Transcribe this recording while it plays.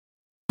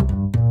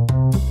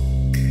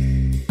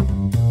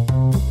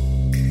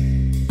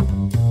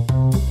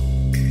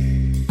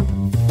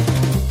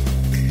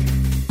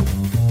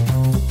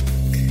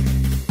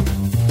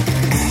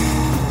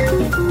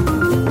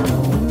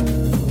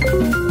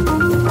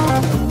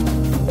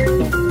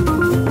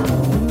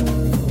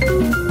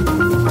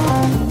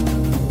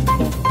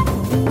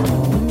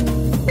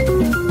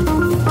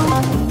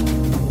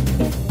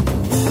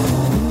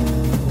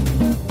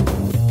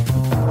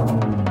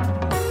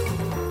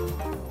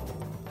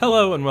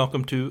Hello and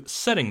welcome to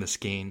Setting the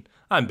Skene.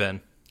 I'm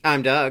Ben.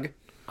 I'm Doug.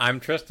 I'm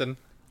Tristan.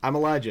 I'm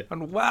Elijah.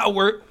 And wow,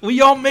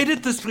 we all made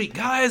it this week,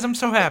 guys. I'm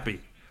so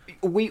happy.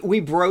 We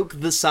broke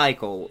the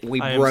cycle.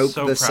 I am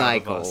so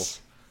proud of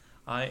us.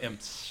 I am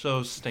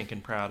so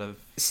stinking proud of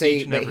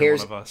each and every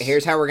one of us.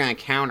 Here's how we're going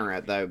to counter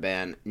it, though,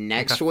 Ben.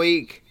 Next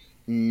week,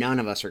 none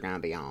of us are going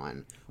to be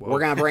on. We're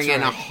going to bring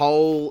in a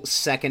whole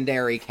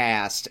secondary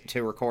cast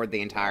to record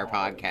the entire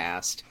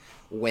podcast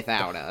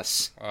without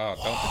us. Oh,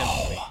 don't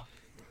tempt me.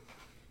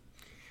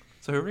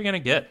 So who are we going to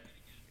get?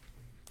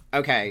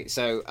 Okay,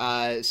 so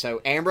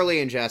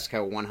Amberly and Jessica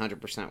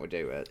 100% would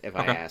do it if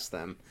I asked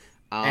them.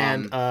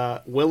 And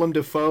Willem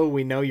Dafoe,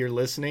 we know you're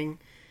listening.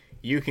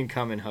 You can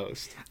come and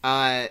host.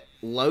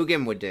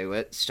 Logan would do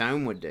it.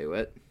 Stone would do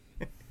it.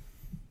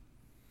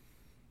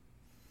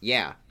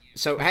 Yeah.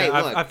 So, hey,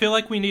 look. I feel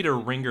like we need a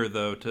ringer,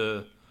 though,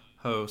 to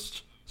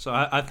host. So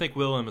I think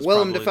Willem is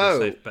Willem probably Dafoe.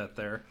 the safe bet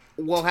there.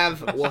 We'll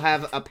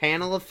have a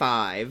panel of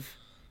five.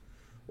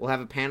 We'll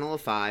have a panel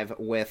of five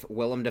with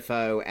Willem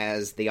Dafoe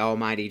as the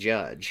almighty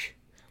judge.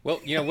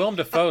 Well, Willem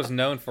Dafoe is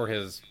known for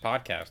his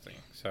podcasting,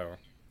 so...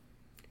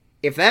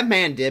 If that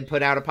man did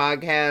put out a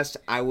podcast,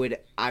 I would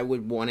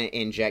want it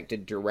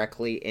injected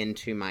directly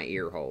into my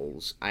ear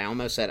holes. I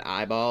almost said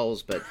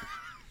eyeballs, but...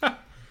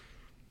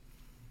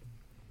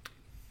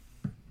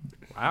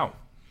 Wow.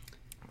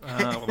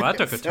 Well, that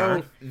took a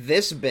turn.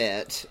 This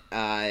bit...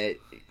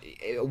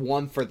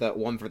 one for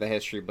the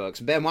history books.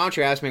 Ben, why don't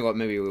you ask me what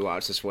movie we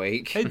watched this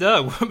week? Hey,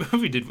 Doug, what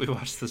movie did we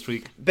watch this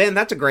week? Ben,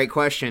 that's a great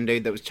question,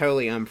 dude. That was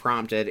totally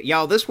unprompted.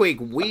 Y'all, this week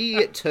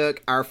we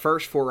took our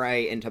first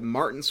foray into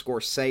Martin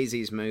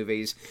Scorsese's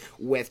movies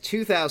with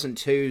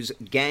 2002's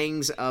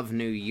Gangs of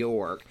New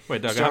York.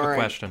 Wait, Doug, I have a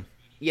question.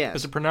 Yes.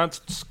 Is it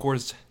pronounced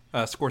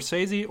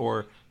Scorsese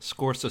or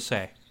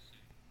Scorsese?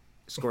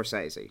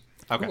 Scorsese.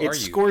 Okay.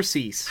 It's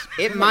Scorsese.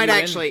 It might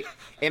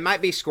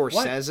be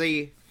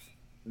Scorsese. What?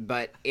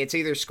 But it's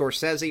either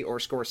Scorsese or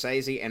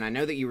Scorsese, and I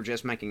know that you were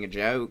just making a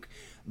joke,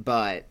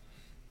 but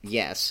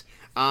yes.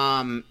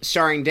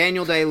 Starring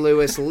Daniel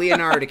Day-Lewis,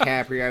 Leonardo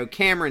DiCaprio,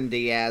 Cameron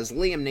Diaz,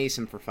 Liam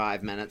Neeson for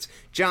 5 minutes,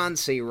 John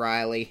C.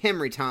 Reilly,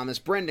 Henry Thomas,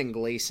 Brendan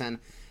Gleeson,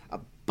 a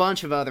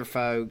bunch of other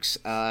folks.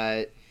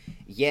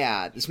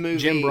 Yeah, this movie...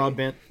 Jim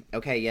Broadbent.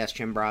 Okay, yes,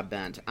 Jim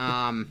Broadbent.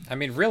 I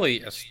mean,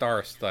 really a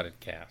star-studded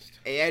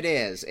cast. It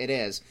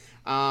is.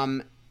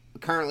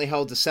 Currently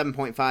holds a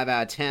 7.5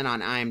 out of 10 on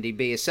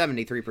IMDb, a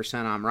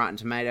 73% on Rotten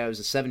Tomatoes,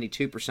 a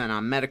 72%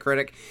 on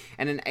Metacritic,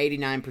 and an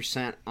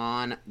 89%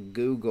 on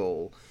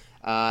Google.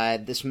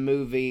 This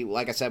movie,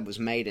 like I said, was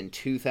made in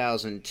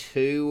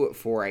 2002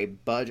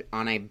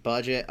 on a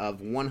budget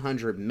of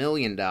 $100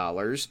 million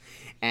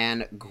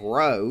and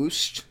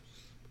grossed,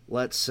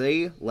 let's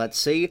see,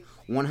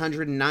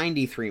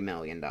 $193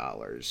 million.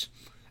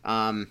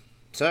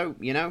 So,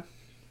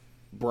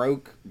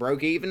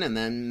 broke even and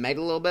then made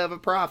a little bit of a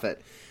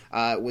profit.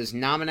 Was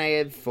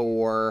nominated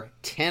for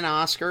 10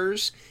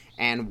 Oscars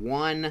and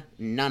won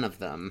none of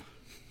them.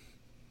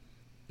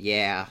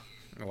 Yeah.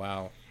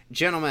 Wow.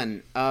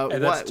 Gentlemen, hey,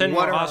 that's 10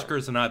 what more are...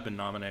 Oscars than I've been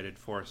nominated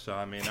for, so,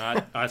 I mean,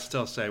 I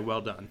still say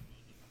well done.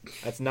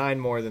 That's 9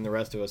 more than the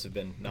rest of us have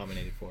been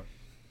nominated for.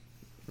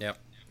 Yep.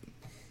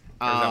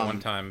 There's that one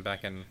time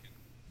back in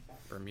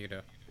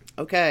Bermuda.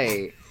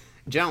 Okay.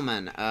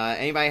 Gentlemen,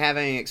 anybody have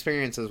any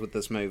experiences with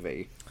this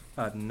movie?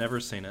 I've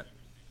never seen it.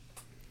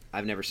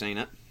 I've never seen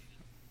it.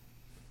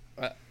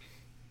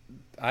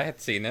 I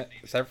had seen it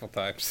several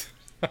times.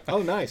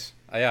 Oh, nice.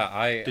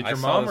 Yeah, Did your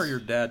mom or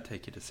your dad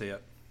take you to see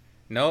it?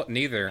 No,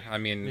 neither. I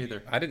mean,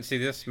 neither. I didn't see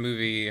this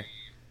movie.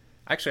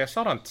 Actually, I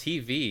saw it on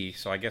TV,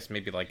 so I guess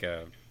maybe like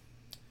a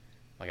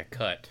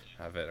cut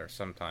of it or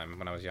sometime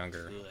when I was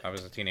younger. I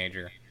was a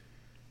teenager.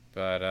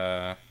 But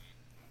like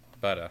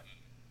butter.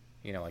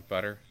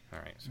 All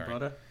right, sorry.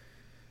 Butter?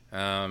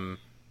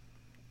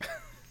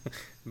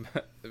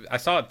 I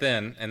saw it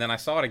then, and then I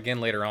saw it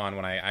again later on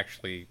when I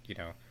actually,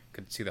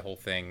 could see the whole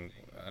thing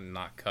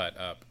not cut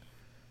up,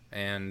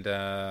 and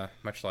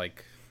much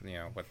like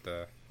what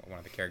one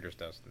of the characters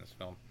does in this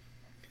film,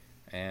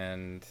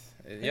 and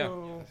yeah,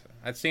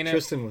 I'd seen it.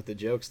 Tristan with the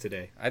jokes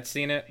today. I'd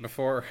seen it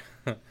before,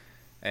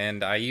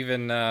 and I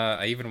even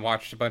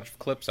watched a bunch of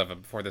clips of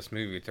it before this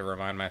movie to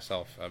remind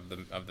myself of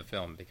the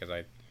film because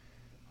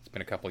it's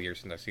been a couple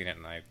years since I've seen it,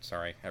 and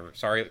sorry,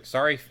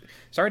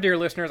 dear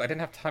listeners, I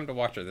didn't have time to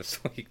watch it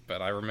this week,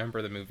 but I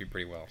remember the movie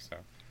pretty well. So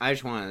I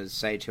just want to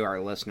say to our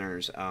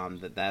listeners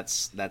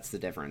that's the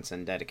difference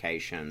in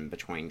dedication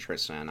between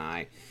Tristan and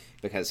I,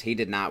 because he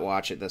did not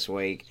watch it this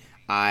week.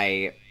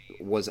 I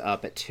was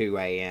up at 2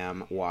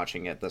 a.m.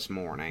 watching it this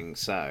morning,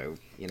 so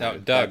No,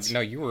 Doug, no,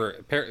 you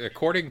were,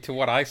 according to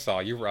what I saw,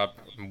 you were up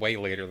way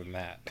later than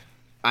that.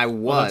 I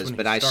was,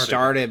 but I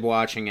started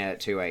watching it at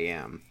 2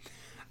 a.m.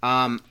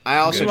 I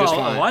also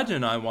Elijah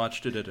and I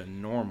watched it at a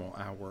normal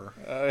hour.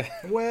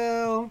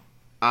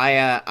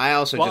 I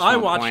also just I want to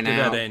watched point it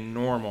out, at a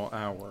normal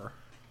hour.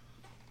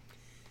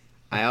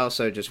 I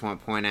also just want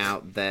to point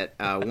out that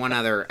one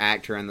other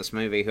actor in this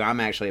movie who I'm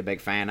actually a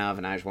big fan of,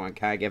 and I just want to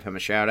kind of give him a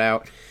shout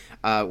out,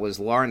 was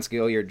Lawrence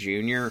Gilliard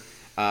Jr.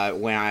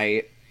 When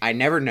I I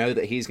never know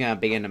that he's gonna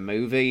be in a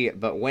movie,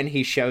 but when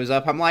he shows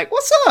up, I'm like,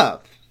 "What's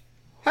up?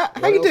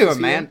 How you doing,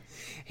 man?"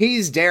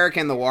 He's Derek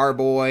in The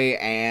Waterboy,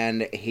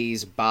 and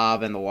he's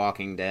Bob in The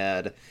Walking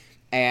Dead,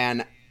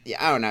 and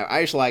I don't know.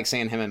 I just like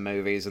seeing him in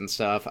movies and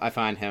stuff. I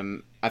find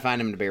him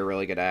to be a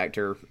really good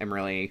actor and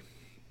really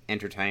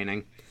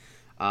entertaining.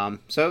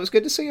 So it was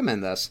good to see him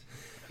in this.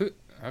 Who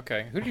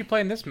did you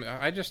play in this movie?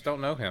 I just don't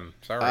know him.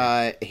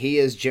 Sorry. He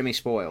is Jimmy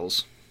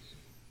Spoils.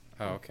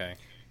 Oh, okay.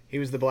 He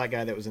was the black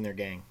guy that was in their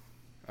gang.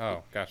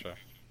 Oh, gotcha.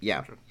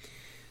 Yeah.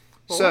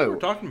 Well, so we're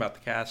talking about the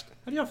cast.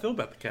 How do y'all feel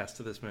about the cast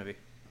of this movie?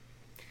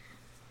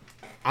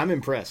 I'm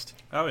impressed.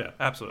 Oh yeah,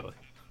 absolutely.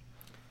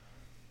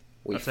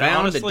 We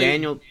found a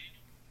Daniel.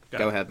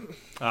 Go ahead.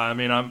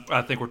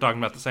 I think we're talking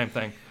about the same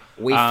thing.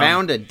 We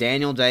found a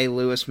Daniel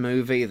Day-Lewis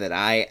movie that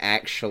I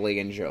actually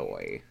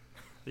enjoy.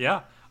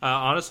 Yeah.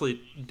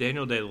 Honestly,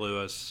 Daniel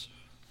Day-Lewis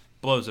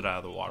blows it out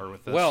of the water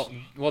with this.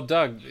 Well,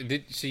 Doug,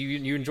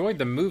 you enjoyed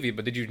the movie,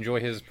 but did you enjoy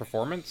his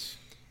performance?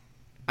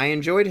 I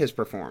enjoyed his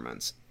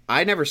performance.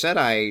 I never said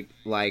I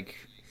like.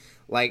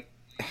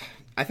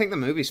 I think the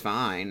movie's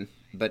fine,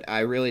 but I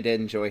really did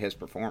enjoy his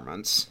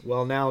performance.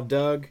 Well, now,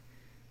 Doug,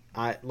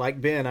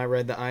 like Ben, I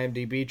read the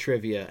IMDb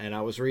trivia, and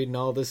I was reading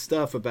all this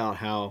stuff about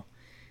how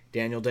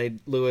Daniel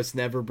Day-Lewis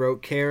never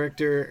broke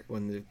character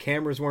when the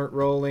cameras weren't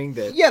rolling.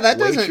 That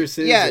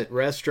waitresses at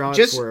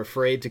restaurants were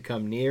afraid to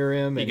come near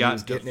him, and he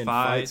was getting in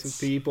fights with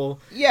people.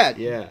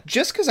 Yeah.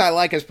 Just because I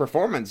like his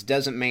performance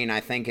doesn't mean I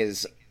think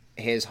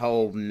his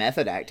whole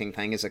method acting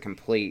thing is a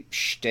complete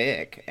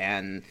shtick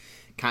and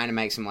kind of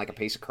makes him like a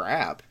piece of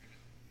crap.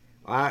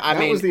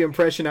 That was the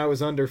impression I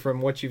was under from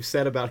what you've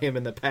said about him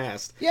in the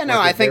past. Yeah, no,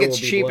 I think it's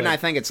cheap and I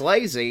think it's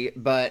lazy,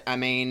 but I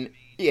mean,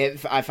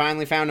 if I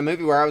finally found a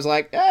movie where I was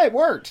like, hey, it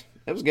worked.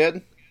 It was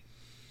good.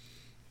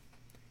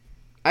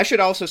 I should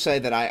also say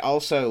that I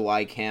also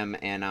like him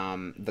in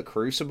The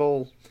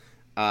Crucible,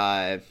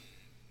 in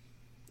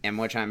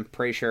which I'm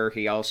pretty sure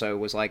he also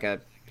was like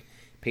a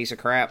piece of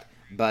crap.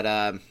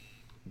 But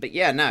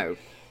yeah, no.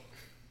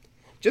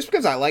 Just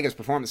because I like his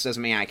performance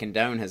doesn't mean I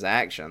condone his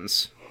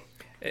actions.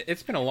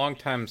 It's been a long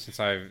time since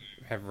I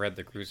have read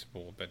The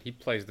Crucible, but he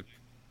plays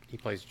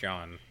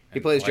John. He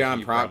plays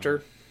John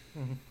Proctor.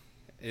 Mm-hmm.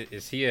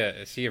 Is he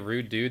a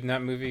rude dude in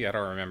that movie? I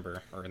don't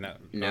remember. Or in that.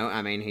 No,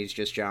 I mean he's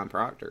just John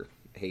Proctor.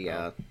 He's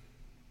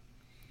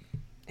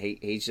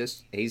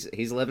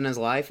living his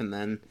life, and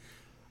then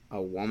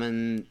a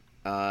woman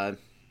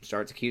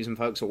starts accusing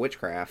folks of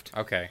witchcraft.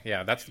 Okay,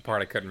 yeah, that's the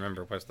part I couldn't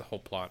remember. Was the whole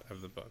plot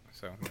of the book?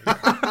 So.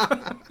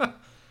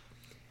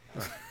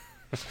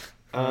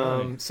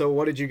 So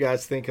what did you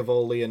guys think of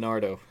old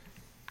Leonardo?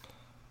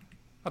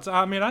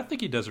 I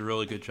think he does a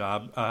really good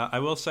job. I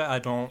will say I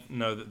don't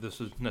know that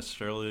this is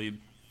necessarily...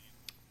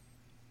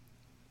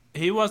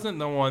 He wasn't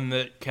the one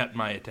that kept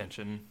my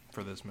attention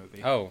for this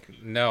movie. Oh,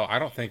 no, I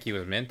don't think he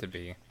was meant to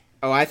be.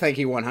 Oh, I think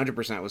he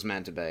 100% was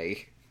meant to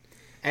be.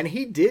 And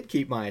he did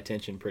keep my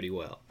attention pretty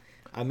well.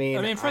 I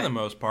mean, for the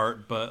most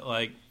part, but,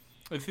 like,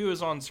 if he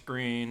was on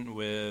screen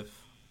with...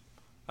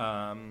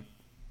 The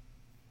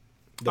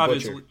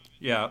Butcher.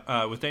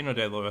 With Daniel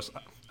Day-Lewis,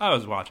 I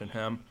was watching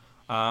him.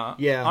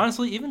 Yeah.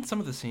 Honestly, even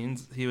some of the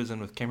scenes he was in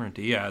with Cameron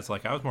Diaz,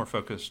 like, I was more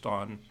focused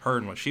on her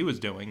and what she was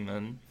doing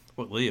than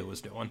what Leah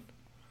was doing.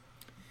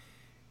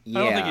 Yeah.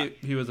 I don't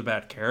think he was a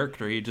bad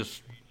character. He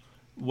just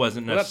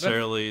wasn't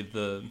necessarily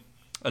the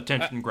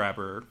attention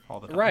grabber all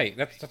the time. Right.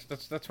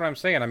 That's what I'm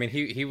saying. I mean,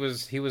 he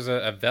was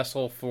a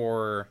vessel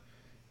for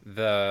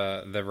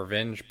the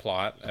revenge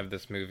plot of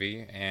this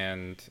movie,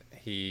 and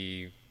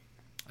he's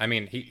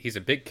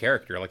a big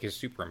character. Like, he's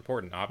super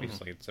important.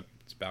 Obviously, mm-hmm.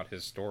 It's about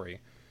his story.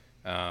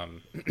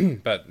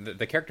 But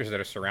the characters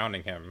that are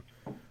surrounding him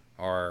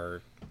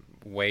are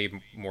way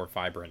more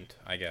vibrant,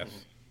 I guess.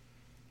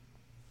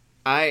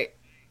 I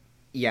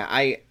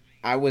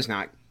was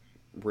not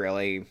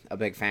really a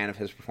big fan of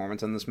his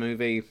performance in this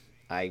movie.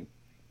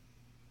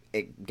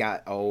 It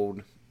got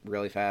old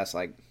really fast,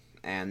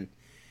 and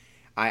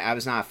I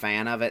was not a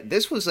fan of it.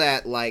 This was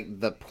at, like,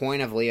 the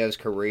point of Leo's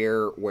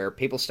career where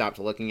people stopped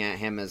looking at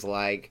him as,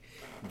 like,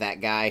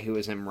 that guy who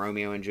was in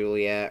Romeo and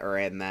Juliet, or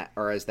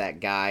as that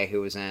guy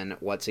who was in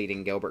What's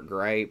Eating Gilbert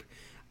Grape.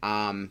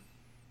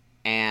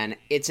 And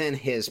it's in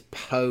his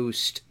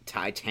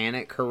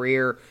post-Titanic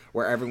career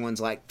where everyone's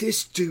like,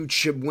 this dude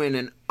should win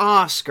an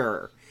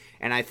Oscar.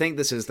 And I think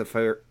this is the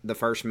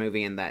first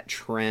movie in that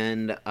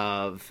trend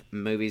of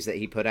movies that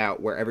he put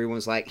out where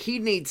everyone's like, he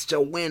needs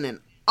to win an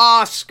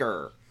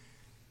Oscar.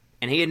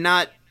 And he did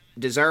not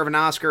deserve an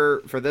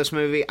Oscar for this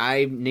movie.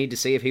 I need to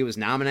see if he was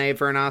nominated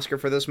for an Oscar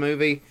for this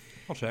movie.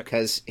 I'll check.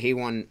 Because he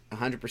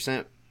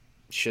 100%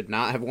 should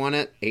not have won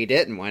it. He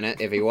didn't win it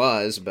if he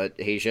was, but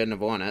he shouldn't have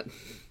won it.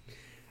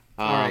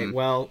 All right,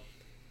 well,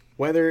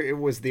 whether it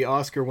was the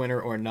Oscar winner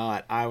or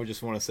not, I would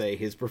just want to say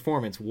his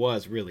performance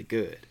was really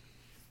good.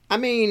 I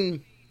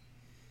mean,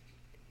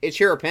 it's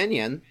your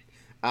opinion.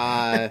 Go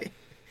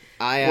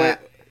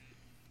ahead.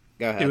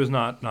 He was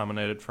not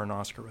nominated for an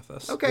Oscar with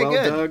us. Okay, well,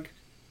 good. Doug,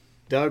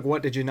 Doug,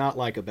 what did you not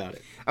like about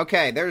it?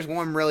 Okay, there's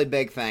one really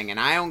big thing, and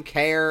I don't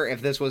care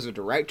if this was a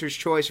director's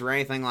choice or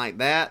anything like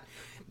that,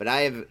 but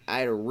I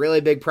had a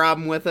really big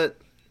problem with it.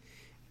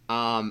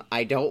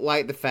 I don't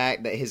like the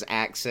fact that his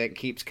accent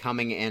keeps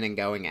coming in and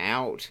going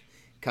out,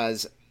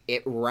 because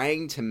it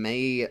rang to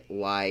me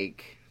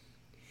like,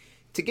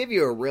 to give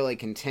you a really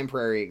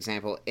contemporary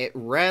example, it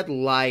read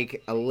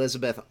like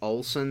Elizabeth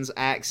Olsen's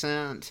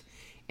accent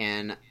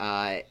and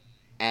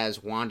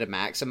as Wanda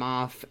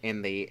Maximoff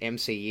in the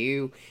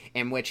MCU,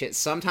 in which it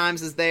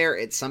sometimes is there,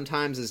 it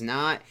sometimes is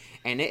not,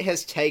 and it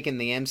has taken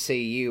the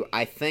MCU,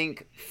 I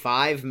think,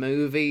 5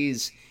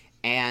 movies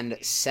and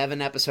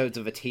 7 episodes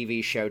of a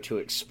TV show to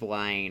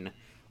explain,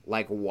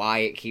 like, why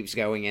it keeps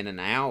going in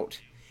and out.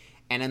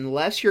 And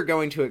unless you're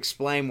going to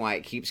explain why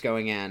it keeps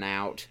going in and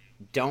out,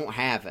 don't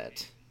have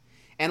it.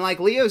 And, like,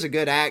 Leo's a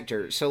good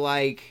actor, so,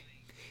 like,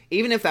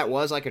 even if that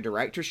was, like, a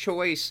director's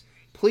choice,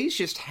 please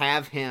just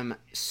have him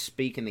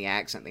speak in the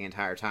accent the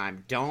entire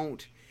time.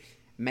 Don't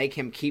make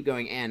him keep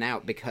going in and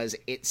out, because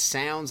it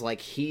sounds like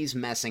he's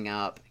messing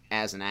up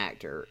as an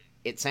actor.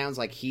 It sounds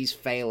like he's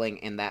failing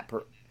in that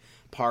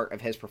part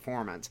of his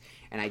performance,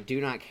 and I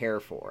do not care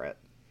for it.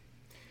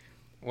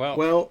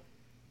 Well,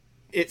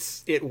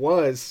 it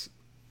was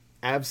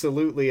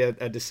absolutely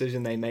a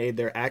decision they made.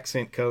 Their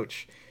accent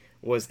coach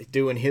was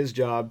doing his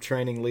job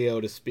training Leo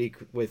to speak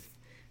with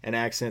an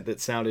accent that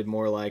sounded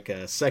more like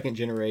a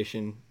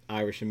second-generation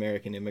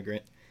Irish-American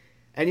immigrant.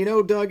 And you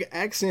know, Doug,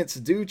 accents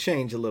do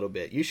change a little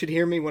bit. You should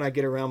hear me when I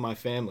get around my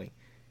family.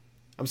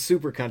 I'm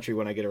super country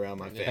when I get around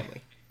my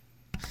family.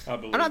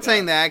 I'm not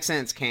saying the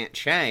accents can't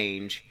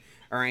change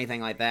or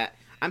anything like that.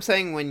 I'm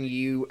saying when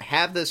you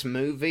have this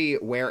movie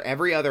where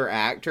every other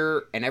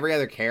actor and every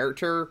other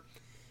character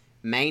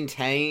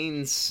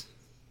maintains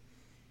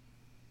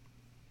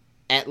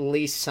at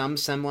least some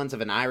semblance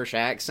of an Irish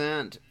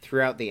accent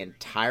throughout the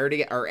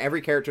entirety, or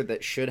every character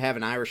that should have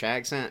an Irish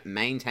accent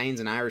maintains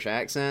an Irish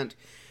accent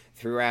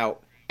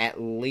throughout at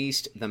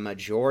least the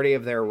majority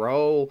of their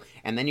role,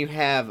 and then you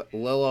have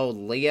little old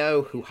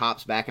Leo who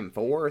hops back and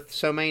forth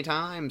so many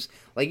times.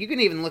 Like, you can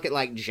even look at,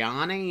 like,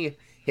 Johnny,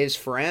 his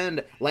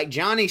friend. Like,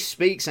 Johnny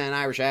speaks in an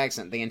Irish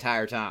accent the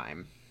entire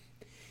time,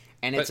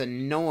 and it's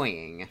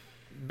annoying.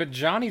 But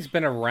Johnny's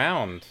been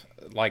around,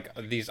 like,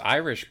 these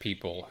Irish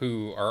people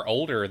who are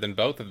older than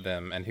both of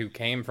them and who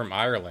came from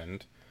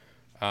Ireland,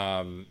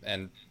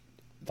 and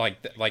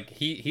like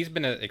he's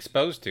been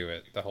exposed to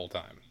it the whole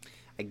time.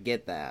 I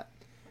get that,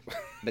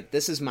 but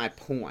this is my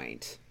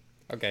point.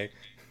 Okay.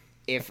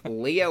 If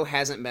Leo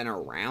hasn't been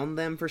around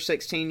them for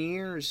 16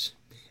 years,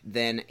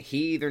 then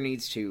he either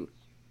needs to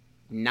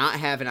not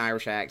have an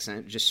Irish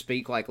accent, just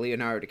speak like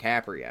Leonardo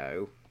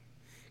DiCaprio,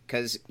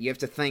 because you have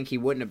to think he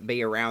wouldn't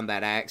be around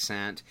that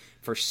accent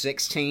for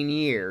 16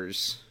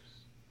 years.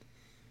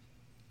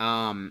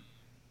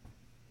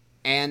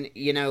 And,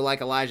 you know,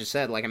 like Elijah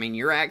said, like, I mean,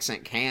 your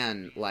accent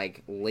can,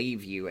 like,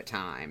 leave you at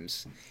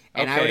times.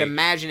 And I would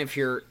imagine if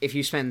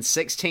you spend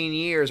 16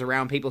 years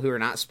around people who are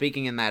not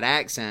speaking in that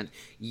accent,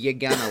 you're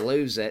gonna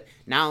lose it.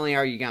 Not only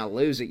are you gonna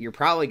lose it, you're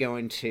probably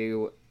going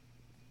to,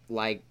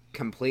 like,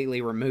 completely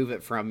remove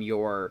it from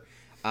your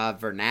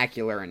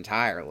vernacular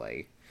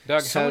entirely.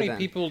 Doug, how many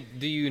people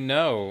do you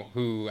know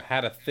who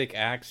had a thick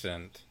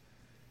accent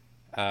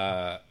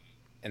and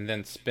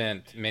then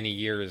spent many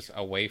years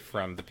away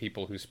from the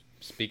people who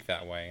speak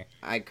that way?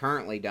 I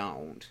currently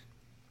don't.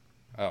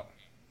 Oh.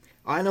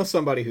 I know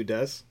somebody who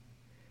does.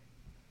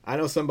 I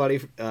know somebody,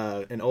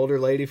 an older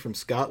lady from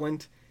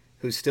Scotland,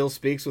 who still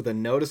speaks with a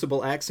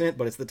noticeable accent,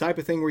 but it's the type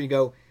of thing where you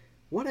go,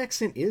 what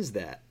accent is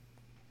that?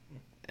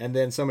 And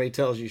then somebody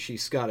tells you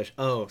she's Scottish.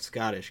 Oh,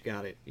 Scottish,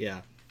 got it,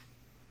 yeah.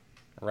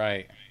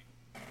 Right.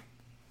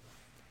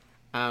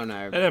 I don't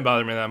know. It didn't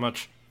bother me that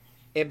much.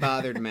 It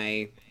bothered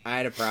me. I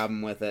had a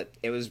problem with it.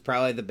 It was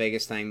probably the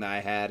biggest thing that I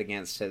had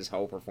against his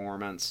whole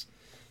performance.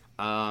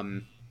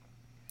 And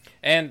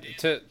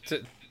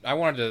I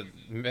wanted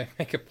to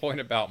make a point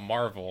about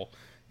Marvel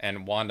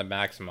and Wanda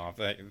Maximoff.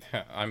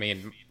 I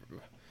mean,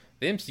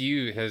 the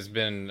MCU has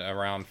been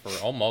around for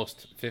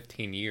almost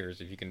 15 years,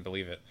 if you can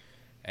believe it.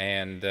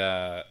 And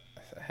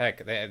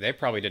heck, they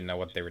probably didn't know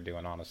what they were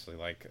doing, honestly.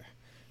 Like,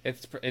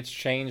 it's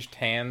changed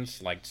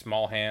hands, like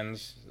small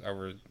hands,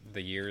 over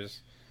the years.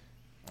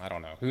 I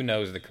don't know. Who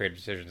knows the creative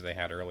decisions they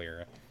had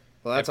earlier?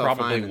 Well, that's it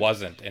probably all fine.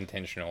 wasn't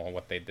intentional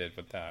what they did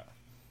with that.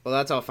 Well,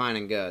 that's all fine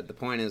and good. The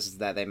point is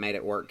that they made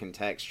it work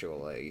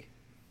contextually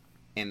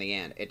in the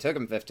end. It took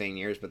them 15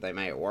 years, but they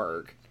made it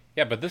work.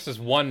 Yeah, but this is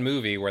one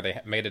movie where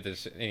they made it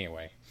this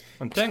anyway.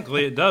 And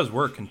technically, it does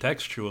work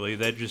contextually.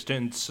 They just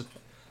didn't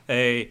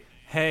say,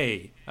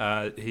 hey,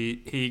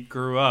 he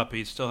grew up.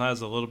 He still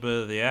has a little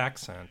bit of the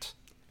accent.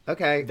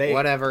 Okay,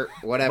 whatever.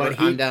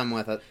 I'm done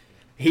with it.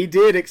 He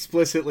did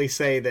explicitly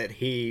say that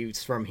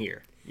he's from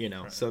here, you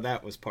know, so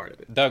that was part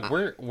of it. Doug,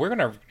 we're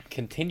gonna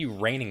continue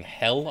raining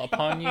hell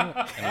upon you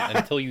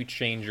until you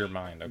change your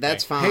mind. Okay?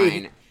 That's fine.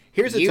 Hey,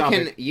 here's a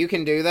topic. You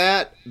can do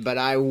that, but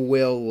I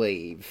will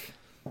leave.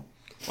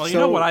 Well, you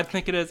know what I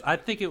think it is? I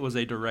think it was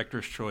a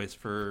director's choice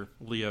for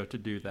Leo to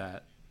do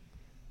that.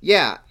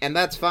 Yeah, and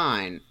that's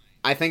fine.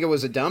 I think it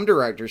was a dumb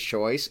director's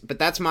choice, but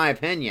that's my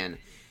opinion.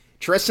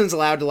 Tristan's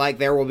allowed to like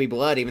There Will Be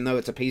Blood, even though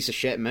it's a piece of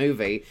shit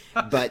movie,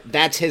 but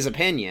that's his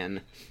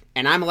opinion.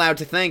 And I'm allowed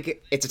to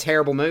think it's a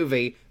terrible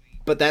movie,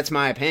 but that's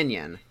my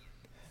opinion.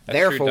 That's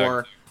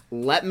Therefore,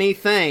 let me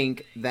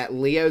think that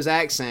Leo's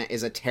accent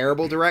is a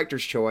terrible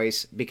director's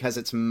choice because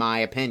it's my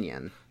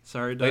opinion.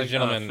 Sorry, Doug. Ladies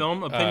and gentlemen,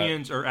 film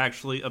opinions are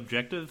actually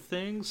objective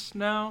things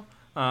now,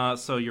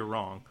 so you're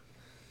wrong.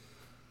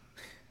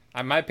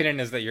 My opinion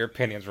is that your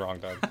opinion's wrong,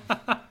 Doug.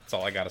 That's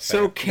all I gotta say.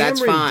 So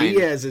That's Cameron fine.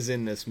 Diaz is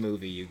in this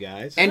movie, you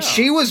guys. And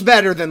she was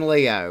better than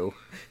Leo.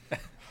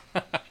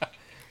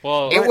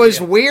 Well, It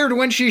was weird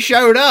when she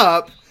showed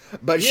up,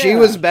 but she Yeah.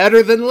 was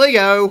better than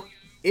Leo.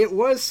 It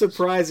was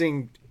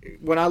surprising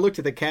when I looked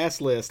at the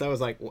cast list. I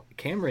was like,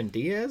 Cameron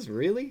Diaz,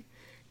 really?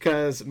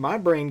 Because my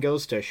brain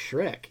goes to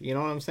Shrek. You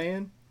know what I'm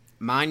saying?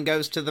 Mine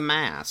goes to The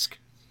Mask.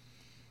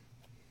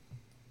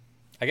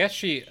 I guess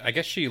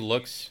she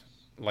looks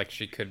like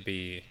she could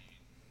be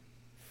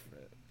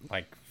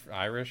like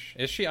Irish.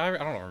 Is she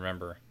Irish? I don't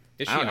remember.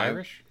 Is she I don't know.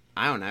 Irish?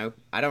 I don't know.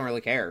 I don't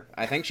really care.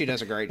 I think she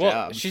does a great Well,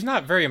 job. she's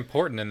not very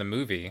important in the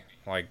movie.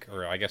 Like,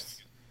 or I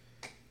guess,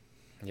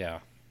 yeah.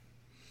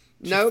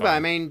 No, but fine. I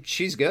mean,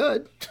 she's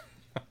good.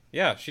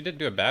 Yeah, she didn't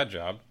do a bad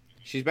job.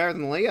 She's better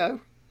than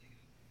Leo.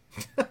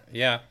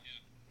 Yeah,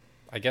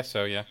 I guess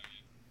so. Yeah,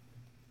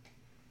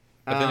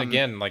 but then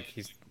again, like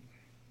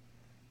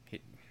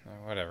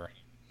whatever.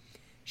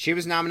 She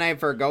was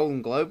nominated for a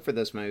Golden Globe for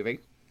this movie.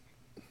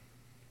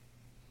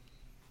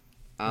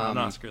 Not an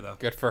Oscar though.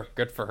 Good for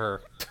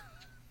her.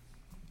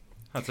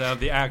 That's out of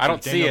the actors. I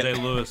don't see Daniel it.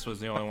 Day-Lewis was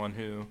the only one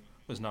who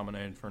was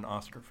nominated for an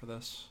Oscar for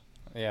this.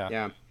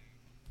 Yeah.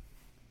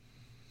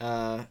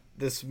 Yeah.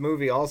 This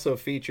movie also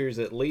features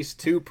at least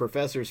 2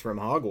 professors from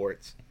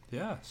Hogwarts.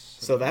 Yes.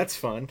 So that's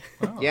fun.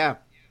 Oh. Yeah.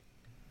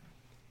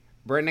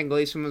 Brendan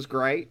Gleeson was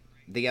great.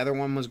 The other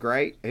one was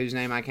great, whose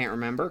name I can't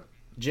remember.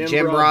 Jim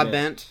Broadbent.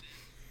 Broadbent,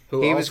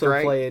 who He was also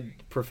great.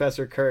 played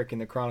Professor Kirk in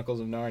the Chronicles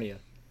of Narnia.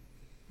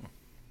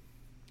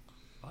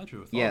 Glad you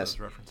with Yes. all those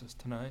references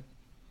tonight.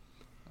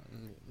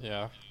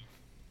 Yeah.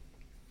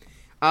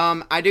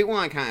 I do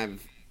want to kind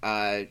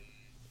of...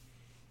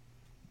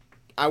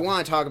 I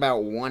want to talk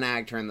about one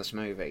actor in this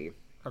movie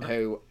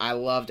who I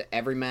loved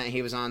every minute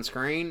he was on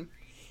screen.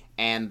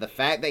 And the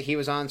fact that he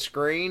was on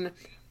screen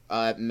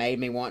made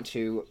me want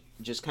to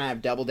just kind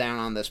of double down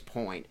on this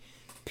point.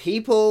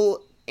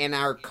 People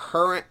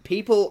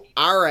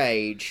our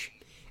age,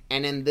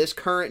 and in this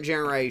current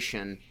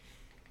generation,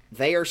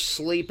 they are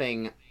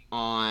sleeping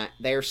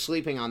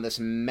on this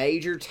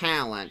major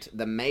talent,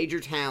 the major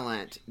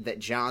talent that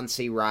John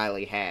C.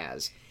 Reilly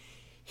has.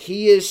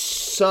 He is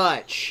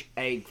such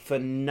a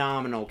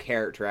phenomenal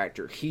character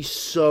actor. He's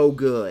so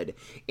good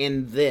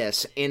in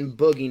this, in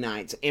Boogie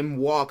Nights, in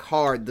Walk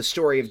Hard, the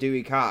story of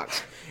Dewey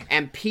Cox.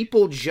 And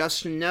people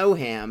just know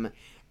him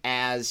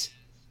as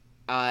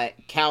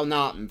Cal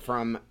Naughton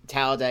from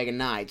Talladega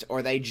Nights,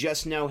 or they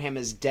just know him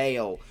as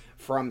Dale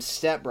from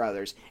Step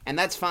Brothers. And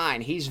that's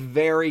fine. He's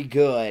very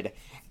good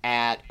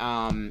at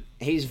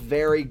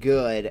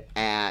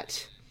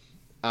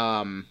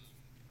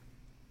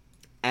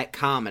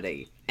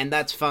comedy. And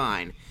that's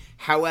fine.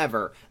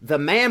 However, the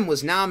man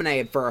was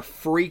nominated for a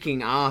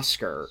freaking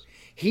Oscar.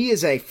 He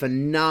is a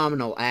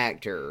phenomenal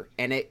actor,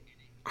 and it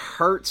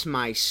hurts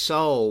my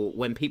soul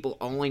when people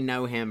only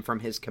know him from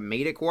his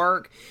comedic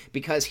work,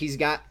 because he's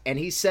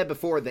said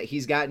before that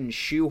he's gotten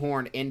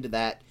shoehorned into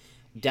that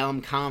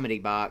dumb comedy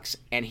box,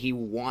 and he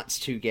wants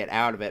to get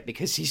out of it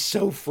because he's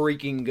so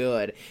freaking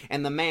good.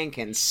 And the man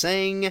can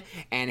sing,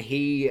 and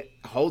he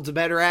holds a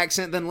better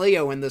accent than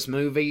Leo in this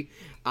movie.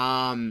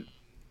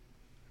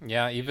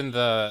 Yeah, even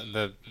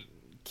the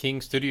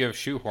King Studio of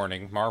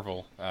Shoehorning,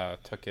 Marvel,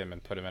 took him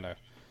and put him in a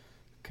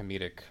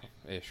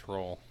comedic-ish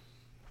role.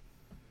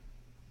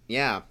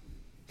 Yeah.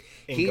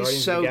 In He's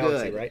Guardians so of the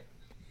Galaxy, good. right?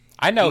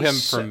 I know He's him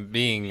so- from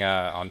being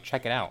on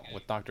Check It Out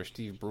with Dr.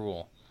 Steve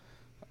Brule.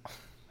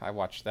 I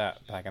watched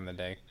that back in the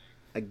day.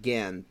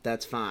 Again,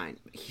 that's fine.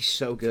 He's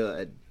so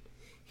good.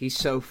 He's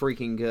so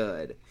freaking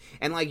good.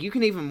 And, like, you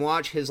can even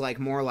watch his, like,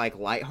 more, like,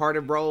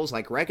 lighthearted roles,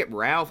 like Wreck-It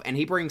Ralph, and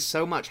he brings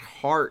so much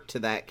heart to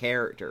that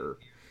character.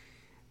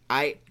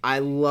 I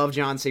love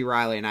John C.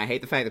 Reilly, and I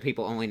hate the fact that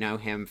people only know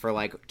him for,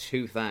 like,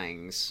 2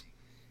 things.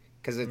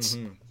 Because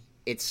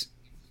it's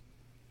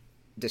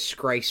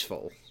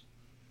disgraceful.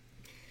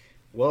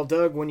 Well,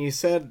 Doug, when you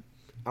said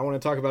I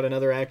want to talk about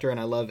another actor and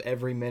I love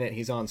every minute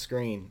he's on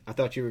screen, I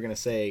thought you were going to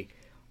say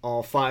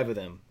all 5 of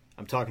them.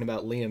 I'm talking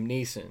about Liam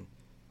Neeson.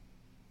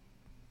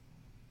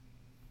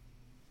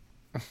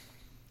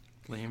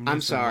 Liam I'm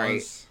Neeson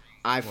sorry.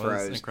 I was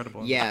froze.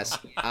 incredible. Yes,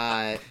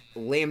 Liam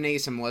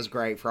Neeson was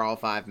great for all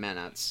 5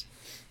 minutes.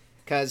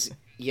 Because,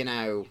 you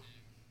know,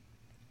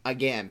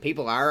 again,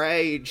 people our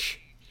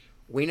age,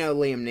 we know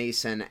Liam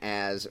Neeson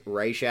as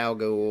Ra's al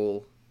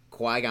Ghul,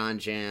 Qui-Gon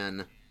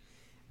Jinn,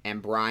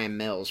 and Brian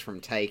Mills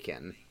from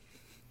Taken.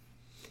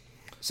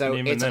 So And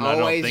even it's then, I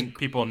always... don't think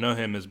people know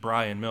him as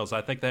Brian Mills.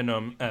 I think they know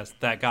him as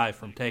that guy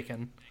from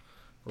Taken.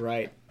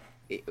 Right.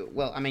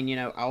 Well, I mean, you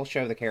know, I'll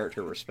show the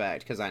character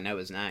respect because I know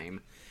his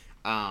name.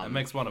 That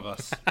makes one of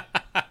us.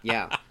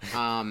 Yeah.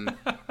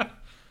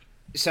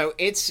 So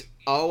it's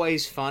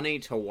always funny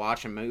to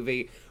watch a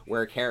movie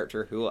where a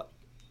character who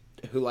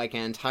like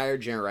an entire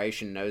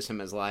generation knows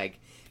him as like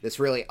this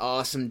really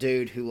awesome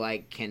dude who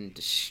like can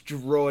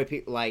destroy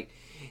people. Like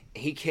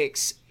he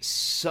kicks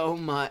so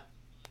much.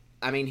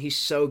 I mean, he's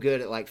so good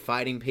at like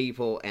fighting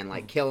people and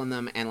like killing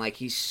them, and like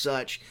he's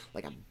such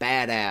like a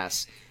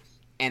badass.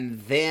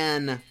 And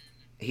then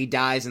he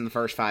dies in the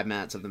first 5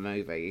 minutes of the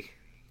movie,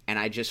 and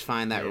I just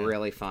find that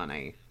really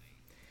funny.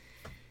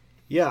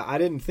 Yeah, I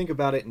didn't think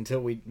about it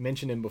until we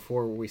mentioned him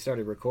before we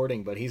started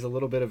recording, but he's a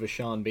little bit of a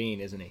Sean Bean,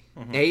 isn't he?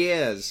 Mm-hmm. He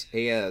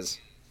is.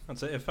 I'd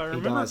say if I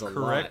remember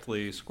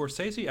correctly,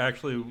 Scorsese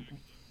actually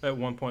at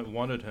one point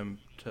wanted him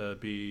to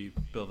be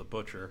Bill the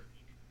Butcher.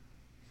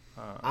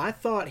 I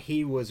thought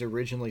he was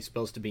originally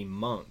supposed to be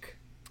Monk.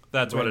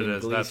 That's what it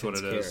is. That's what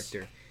it is.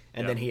 Character.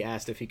 And then he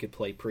asked if he could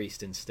play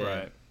Priest instead.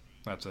 Right.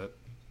 That's it.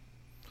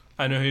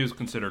 I know he was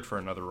considered for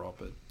another role,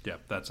 but yeah,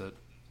 that's it.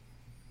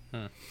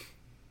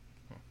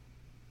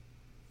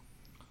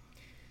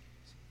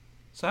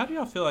 So how do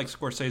y'all feel like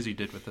Scorsese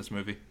did with this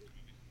movie?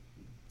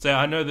 So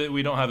I know that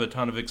we don't have a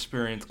ton of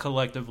experience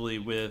collectively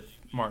with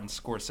Martin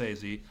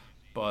Scorsese,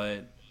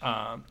 but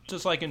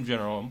just like in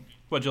general,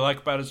 what'd you like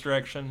about his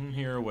direction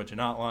here? What'd you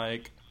not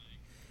like?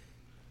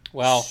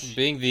 Well,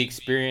 being the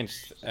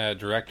experienced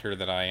director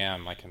that I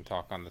am, I can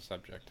talk on the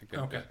subject a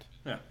good bit.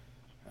 Yeah.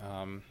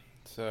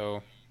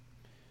 So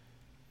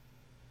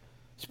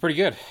it's pretty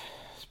good.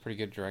 It's pretty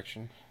good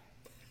direction.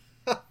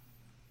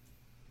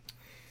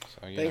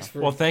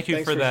 So, thank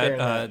you for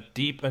that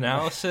deep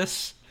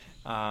analysis.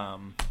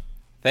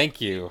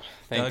 Thank you.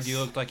 Thanks. Doug, you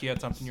looked like you had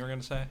something you were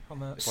going to say on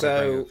that.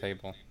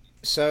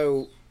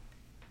 So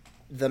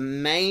the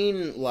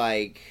main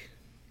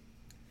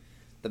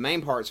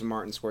parts of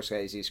Martin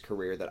Scorsese's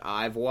career that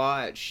I've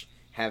watched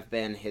have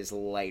been his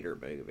later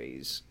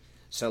movies.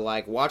 So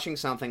like watching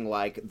something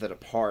like The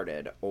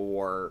Departed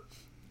or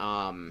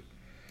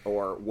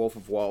Wolf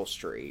of Wall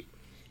Street,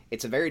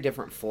 it's a very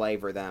different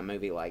flavor than a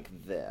movie like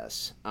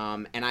this.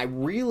 And a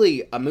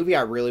movie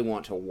I really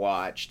want to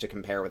watch to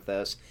compare with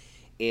this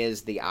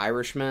is The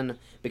Irishman,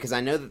 because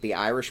I know that The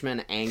Irishman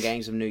and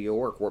Gangs of New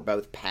York were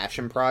both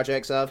passion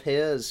projects of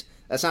his.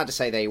 That's not to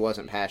say that he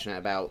wasn't passionate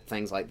about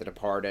things like The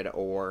Departed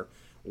or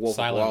Wolf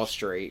of Wall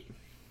Street.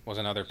 Was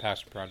another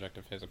passion project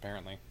of his,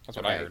 apparently. That's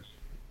what I heard.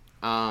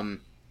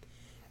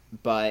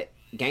 But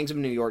Gangs of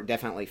New York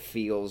definitely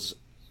feels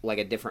like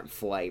a different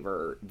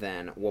flavor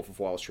than Wolf of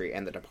Wall Street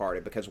and The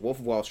Departed, because Wolf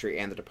of Wall Street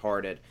and The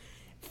Departed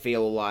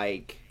feel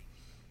like,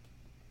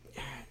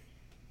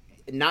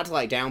 not to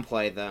like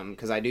downplay them,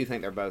 because I do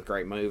think they're both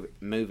great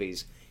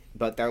movies,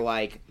 but they're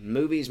like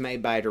movies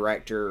made by a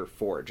director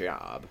for a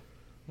job.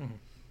 Mm-hmm.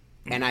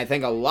 And I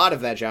think a lot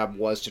of that job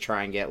was to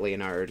try and get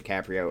Leonardo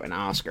DiCaprio an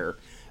Oscar,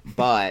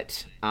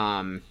 but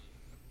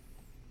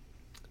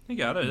he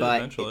got it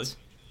eventually.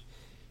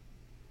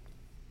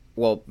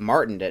 Well,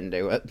 Martin didn't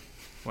do it.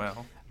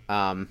 Well,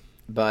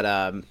 but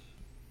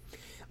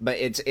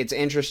it's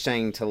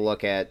interesting to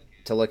look at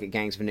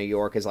Gangs of New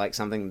York as like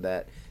something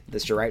that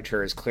this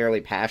director is clearly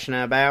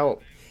passionate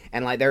about,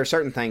 and like there are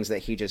certain things that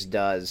he just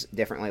does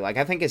differently. Like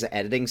I think his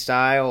editing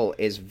style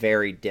is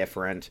very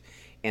different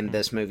in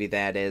this movie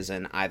than it is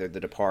in either The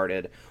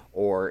Departed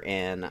or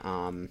in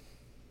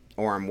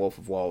Wolf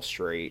of Wall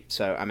Street.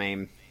 So I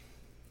mean,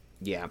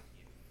 yeah.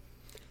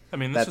 I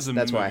mean, this is a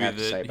movie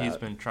that he's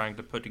been trying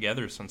to put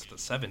together since the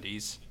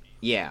 70s.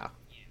 Yeah.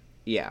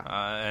 Yeah.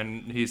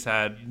 And he's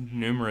had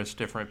numerous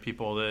different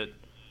people that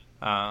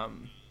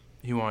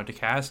he wanted to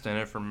cast in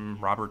it, from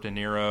Robert De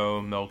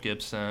Niro, Mel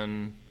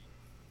Gibson.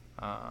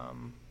 I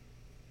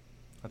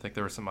think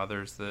there were some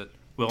others that...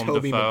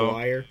 Tobey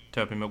Maguire.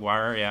 Tobey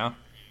Maguire, yeah.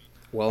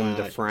 Willem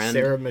Dafoe.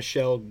 Sarah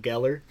Michelle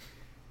Gellar.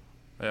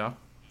 Yeah.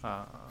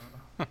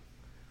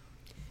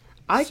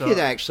 I could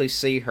actually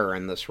see her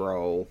in this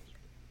role.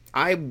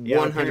 I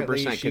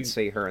 100% could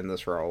see her in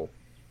this role.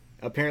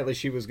 Apparently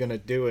she was going to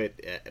do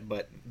it,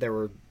 but there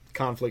were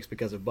conflicts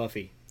because of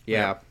Buffy.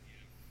 Yeah.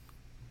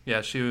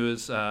 Yeah, she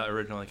was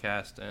originally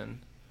cast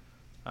in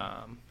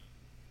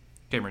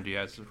Cameron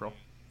Diaz's role.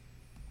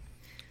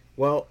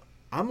 Well,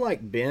 I'm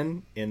like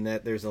Ben in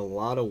that there's a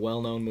lot of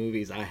well-known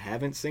movies I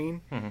haven't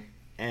seen,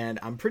 and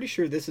I'm pretty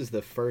sure this is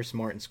the first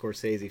Martin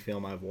Scorsese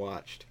film I've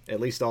watched, at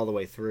least all the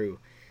way through.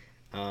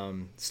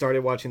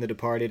 Started watching The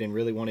Departed and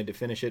really wanted to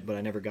finish it, but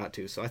I never got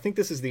to. So I think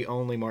this is the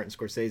only Martin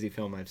Scorsese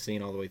film I've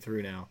seen all the way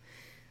through now.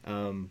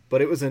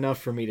 But it was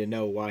enough for me to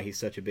know why he's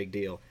such a big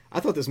deal. I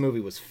thought this movie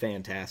was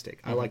fantastic.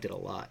 I liked it a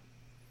lot.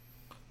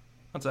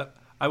 That's it.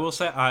 I will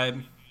say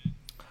I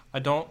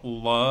don't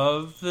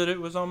love that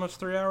it was almost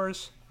 3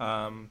 hours.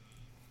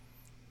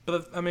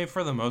 But I mean,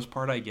 for the most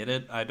part, I get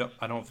it. I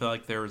don't feel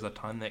like there was a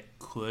ton that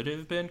could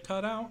have been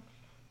cut out.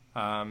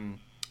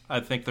 I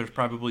think there's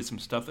probably some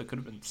stuff that could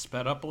have been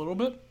sped up a little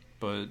bit,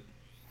 but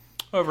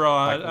overall,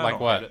 I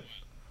don't what? hate it.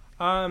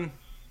 I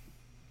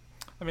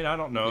mean, I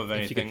don't know of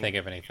anything. If you can think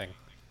of anything,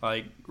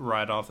 like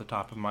right off the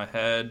top of my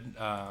head.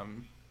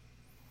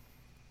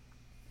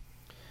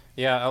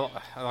 Yeah,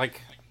 I like.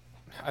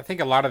 I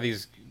think a lot of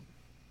these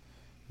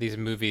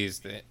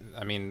movies,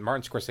 I mean,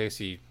 Martin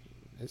Scorsese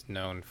is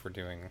known for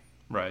doing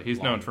right.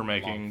 He's known for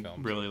making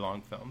really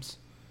long films.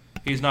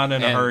 He's not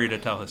in a hurry to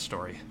tell his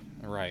story.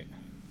 Right.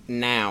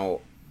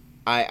 Now,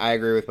 I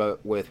agree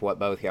with what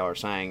both y'all are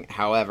saying.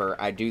 However,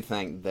 I do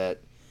think that,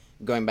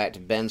 going back to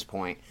Ben's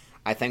point,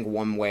 I think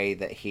one way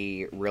that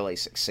he really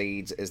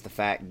succeeds is the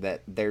fact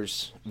that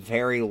there's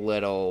very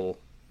little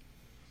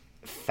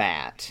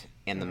fat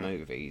in the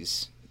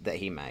movies that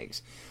he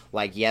makes.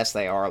 Like, yes,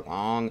 they are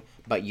long,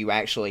 but you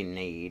actually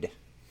need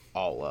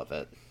all of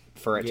it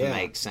for it to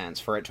make sense,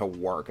 for it to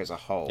work as a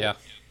whole. Yeah.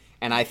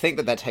 And I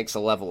think that takes a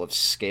level of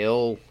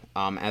skill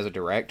as a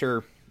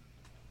director,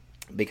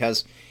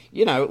 because,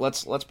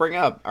 let's bring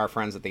up our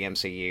friends at the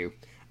MCU,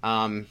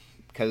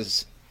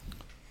 because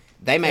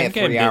they may a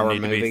 3-hour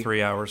movie. To be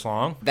 3 hours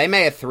long. They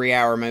may a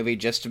 3-hour movie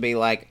just to be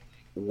like,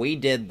 we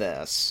did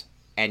this,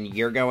 and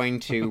you're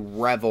going to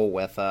revel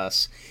with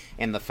us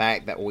in the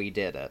fact that we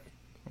did it.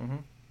 Mm-hmm.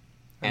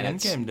 And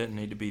Endgame didn't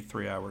need to be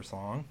 3 hours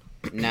long.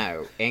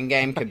 No,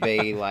 Endgame could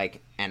be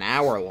like an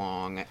hour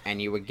long,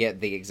 and you would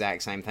get the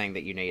exact same thing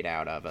that you need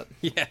out of it.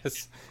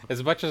 Yes.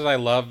 As much as I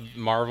love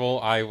Marvel,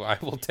 I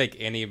will take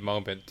any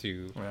moment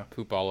to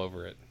poop all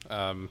over it.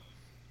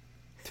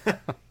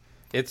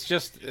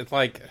 It's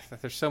like,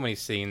 there's so many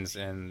scenes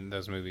in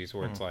those movies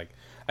where it's like,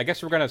 I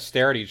guess we're going to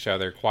stare at each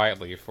other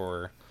quietly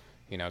for,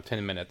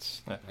 10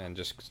 minutes and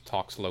just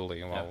talk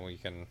slowly while we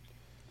can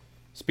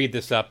speed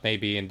this up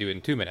maybe and do it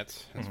in 2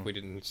 minutes if we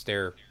didn't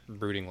stare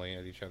broodingly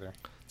at each other.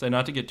 So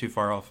not to get too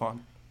far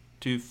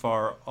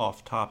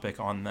off topic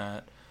on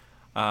that,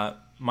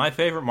 my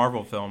favorite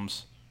Marvel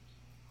films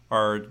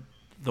are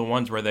the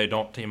ones where they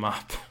don't team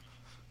up.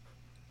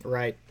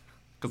 Right.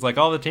 Because like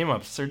all the team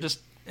ups, they're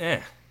just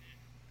They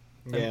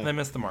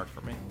miss the mark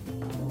for me.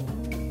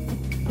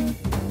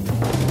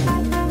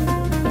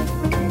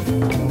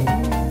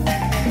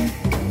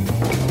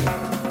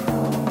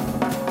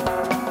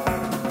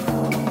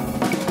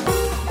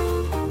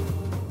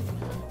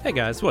 Hey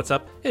guys, what's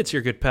up? It's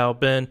your good pal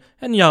Ben,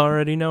 and y'all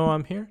already know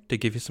I'm here to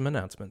give you some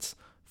announcements.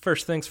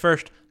 First things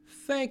first,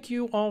 thank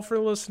you all for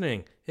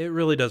listening. It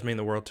really does mean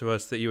the world to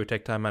us that you would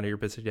take time out of your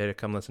busy day to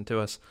come listen to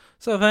us,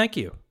 so thank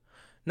you.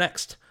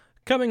 Next,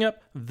 coming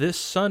up this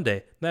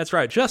Sunday, that's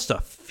right, just a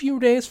few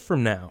days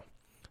from now.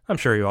 I'm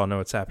sure you all know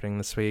what's happening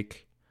this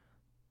week.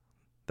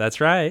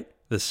 That's right,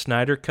 the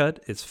Snyder Cut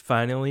is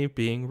finally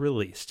being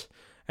released.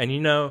 And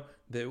you know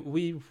that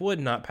we would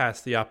not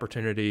pass the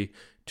opportunity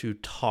to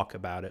talk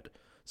about it.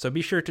 So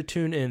be sure to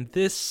tune in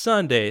this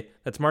Sunday,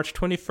 that's March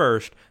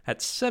 21st, at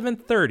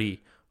 7:30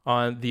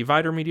 on the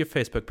Vider Media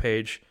Facebook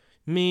page.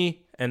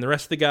 Me and the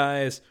rest of the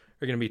guys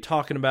are going to be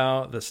talking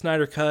about the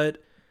Snyder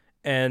Cut,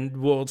 and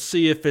we'll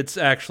see if it's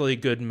actually a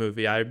good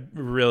movie. I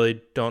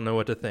really don't know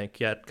what to think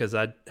yet, because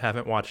I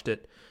haven't watched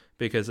it,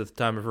 because at the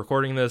time of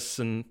recording this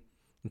and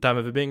the time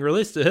of it being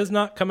released, it has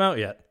not come out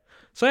yet.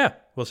 So yeah,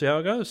 we'll see how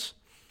it goes.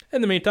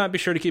 In the meantime, be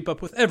sure to keep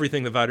up with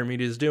everything that Vider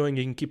Media is doing.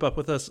 You can keep up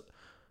with us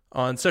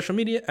on social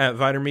media at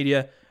Vider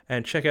Media,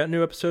 and check out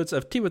new episodes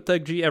of Tea with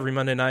Doug G every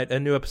Monday night,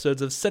 and new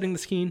episodes of Setting the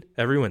Scene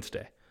every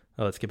Wednesday.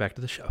 Now let's get back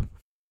to the show.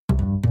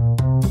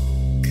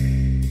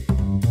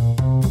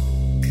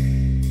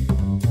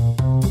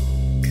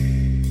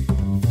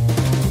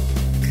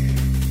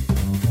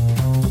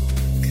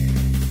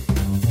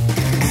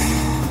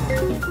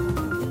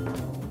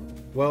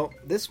 Well,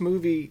 this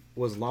movie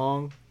was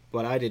long,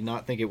 but I did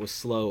not think it was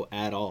slow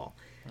at all.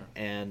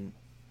 And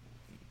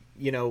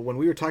when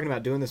we were talking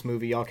about doing this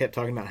movie, y'all kept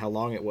talking about how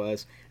long it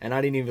was, and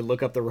I didn't even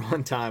look up the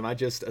runtime. I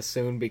just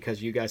assumed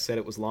because you guys said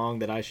it was long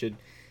that I should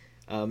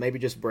maybe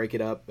just break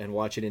it up and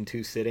watch it in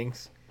 2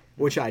 sittings,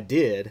 which I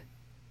did,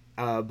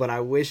 but I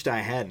wished I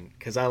hadn't,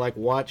 because I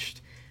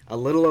watched a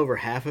little over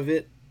half of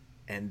it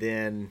and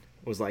then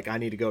was like, I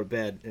need to go to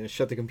bed, and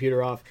shut the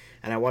computer off,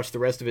 and I watched the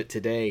rest of it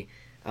today,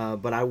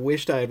 but I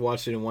wished I had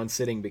watched it in 1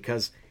 sitting,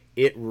 because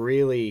it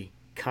really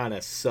kind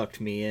of sucked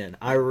me in.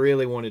 I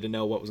really wanted to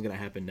know what was going to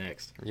happen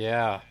next.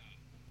 Yeah.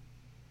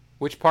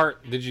 Which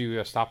part did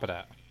you stop it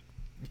at?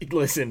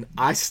 Listen,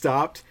 I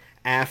stopped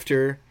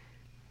after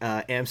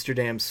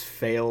Amsterdam's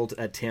failed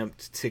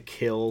attempt to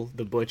kill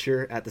the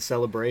butcher at the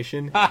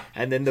celebration,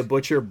 and then the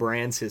butcher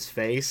brands his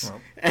face,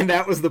 and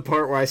that was the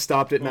part where I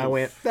stopped it, and I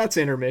went, that's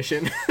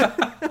intermission.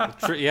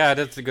 Yeah,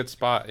 that's a good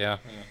spot, yeah.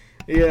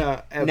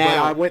 Yeah,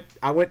 now, but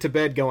I went to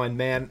bed going,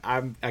 man,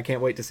 I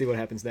can't wait to see what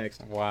happens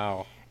next.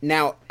 Wow.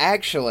 Now,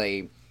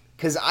 actually,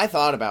 because I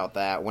thought about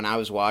that when I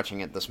was watching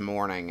it this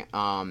morning,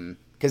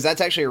 because that's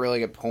actually a really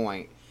good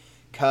point,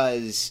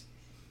 because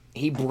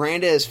he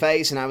branded his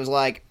face, and I was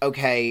like,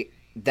 okay,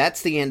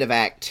 that's the end of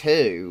Act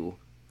 2,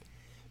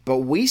 but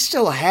we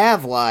still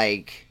have,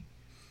 an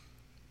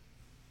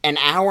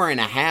hour and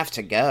a half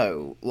to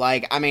go.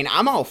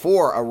 I'm all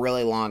for a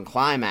really long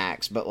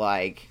climax, but,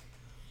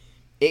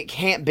 it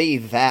can't be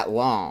that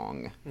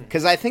long.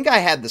 Because I think I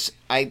had this...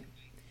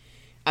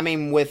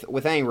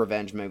 with any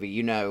revenge movie,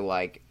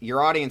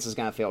 your audience is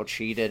going to feel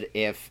cheated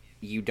if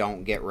you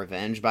don't get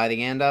revenge by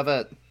the end of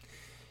it.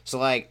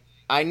 So,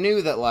 I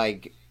knew that,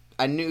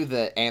 I knew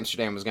that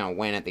Amsterdam was going to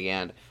win at the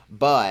end,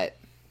 but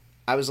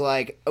I was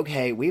like,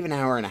 okay, we have an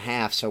hour and a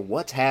half, so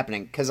what's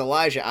happening? Because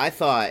Elijah, I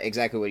thought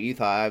exactly what you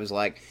thought. I was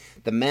like,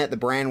 the minute the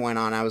brand went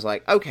on, I was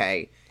like,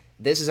 okay,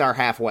 this is our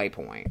halfway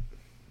point.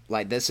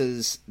 Like, this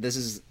is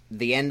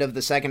the end of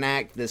the second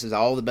act. This is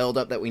all the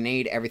build-up that we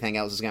need. Everything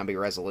else is going to be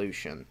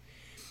resolution.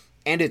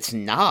 And it's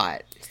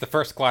not. It's the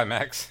first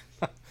climax.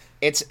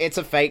 It's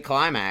a fake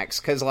climax,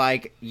 because,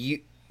 like, you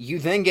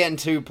then get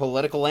into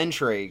political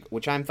intrigue,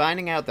 which I'm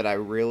finding out that I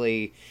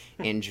really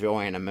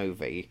enjoy in a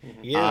movie.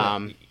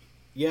 Yeah.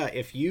 Yeah,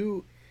 if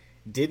you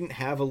didn't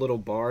have a little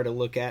bar to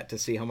look at to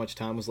see how much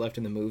time was left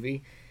in the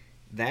movie,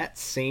 that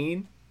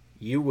scene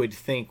you would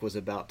think was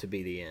about to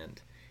be the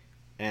end.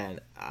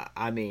 And,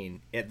 I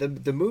mean,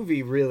 the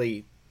movie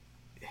really...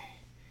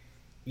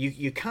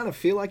 You kind of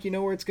feel like you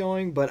know where it's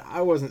going, but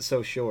I wasn't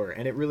so sure,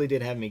 and it really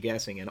did have me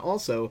guessing. And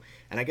also,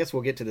 and I guess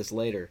we'll get to this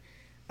later,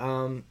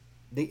 the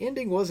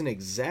ending wasn't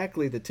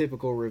exactly the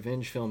typical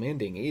revenge film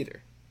ending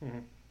either. Mm-hmm.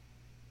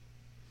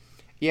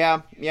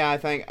 Yeah, I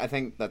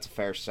think that's a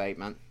fair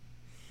statement.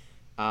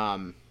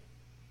 I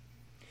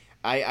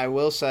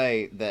will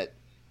say that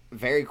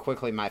very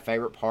quickly my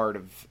favorite part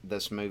of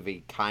this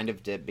movie kind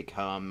of did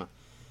become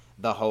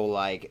the whole,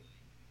 like,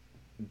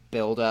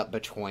 build up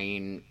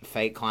between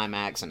fake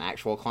climax and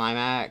actual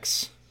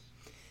climax.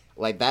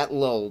 Like, that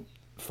little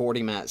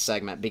 40-minute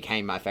segment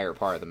became my favorite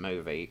part of the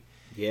movie.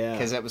 Yeah.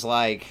 Because it was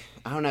like,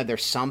 I don't know,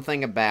 there's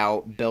something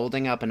about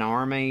building up an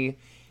army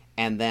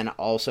and then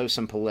also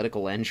some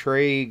political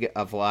intrigue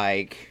of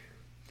like,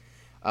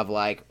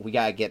 we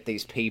gotta get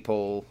these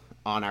people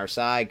on our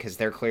side because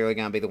they're clearly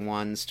gonna be the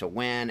ones to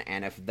win,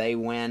 and if they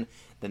win,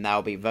 then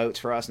that'll be votes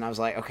for us. And I was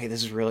like, okay,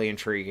 this is really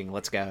intriguing.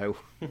 Let's go.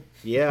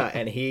 Yeah,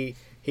 and he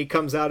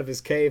comes out of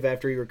his cave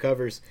after he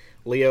recovers.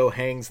 Leo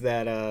hangs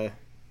that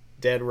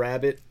dead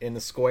rabbit in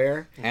the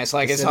square. And it's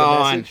like, it's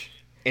on.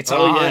 It's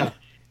on. Yeah.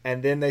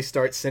 And then they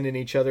start sending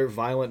each other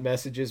violent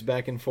messages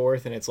back and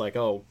forth, and it's like,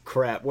 oh,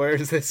 crap, where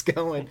is this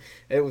going?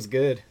 It was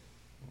good.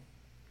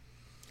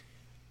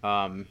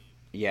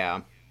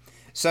 Yeah.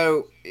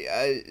 So,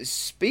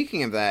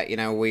 speaking of that, you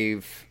know,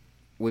 we've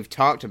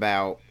talked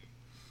about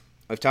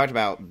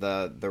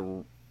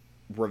the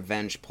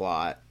revenge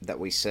plot that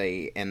we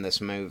see in this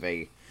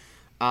movie.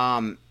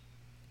 And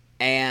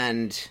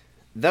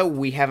though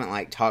we haven't,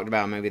 like, talked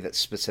about a movie that's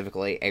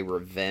specifically a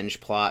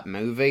revenge plot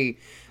movie,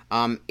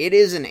 it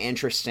is an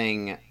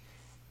interesting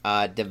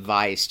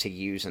device to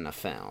use in a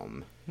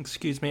film.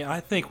 Excuse me, I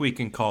think we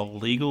can call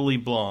Legally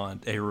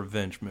Blonde a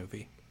revenge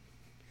movie.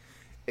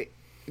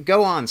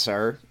 Go on,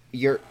 sir.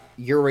 Your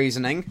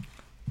reasoning.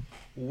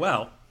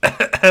 Well,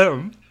 at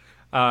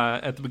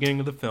the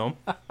beginning of the film,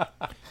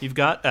 you've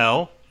got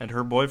Elle and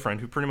her boyfriend,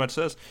 who pretty much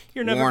says,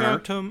 "You're never Warner.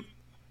 going to..."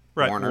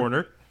 Right,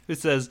 Warner, who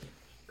says,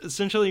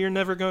 essentially, "You're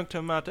never going to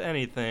amount to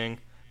anything.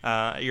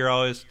 You're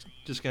always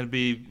just going to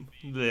be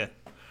bleh."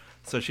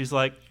 So she's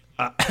like,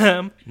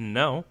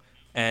 no,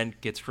 and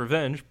gets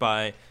revenge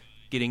by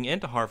getting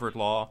into Harvard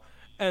Law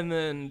and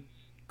then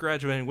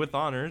graduating with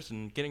honors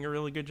and getting a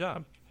really good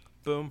job.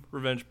 Boom,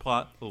 revenge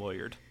plot,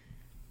 lawyered.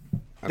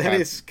 Okay. That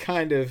is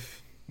kind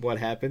of what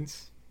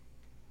happens.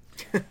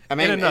 I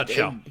mean, in a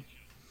nutshell.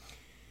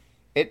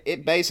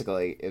 It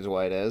basically is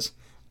what it is.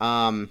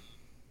 But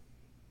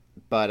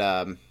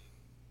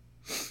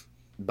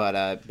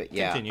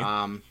yeah.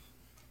 Continue.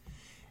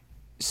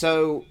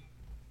 So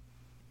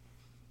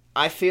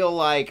I feel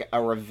like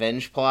a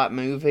revenge plot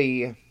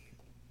movie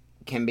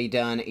can be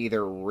done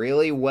either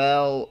really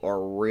well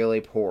or really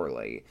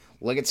poorly.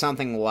 Look at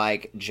something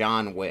like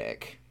John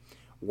Wick,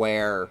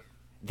 where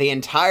the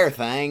entire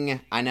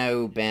thing, I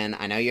know, Ben,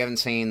 I know you haven't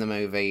seen the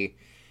movie.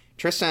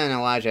 Tristan and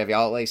Elijah, have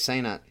y'all at least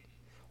seen it?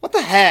 What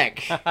the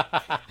heck?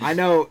 I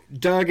know,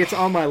 Doug, it's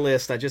on my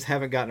list. I just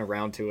haven't gotten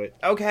around to it.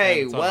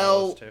 Okay,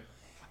 well,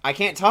 I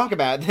can't talk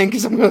about it then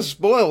because I'm going to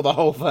spoil the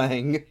whole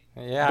thing.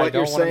 Yeah, But I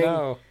don't want to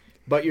know.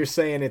 But you're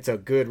saying it's a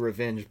good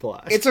revenge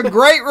plot. It's a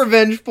great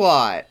revenge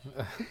plot.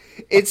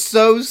 It's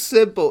so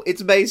simple.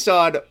 It's based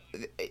on,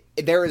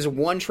 there is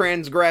one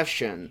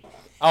transgression.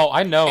 Oh,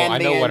 I know And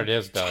what it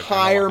is, Doug. The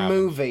entire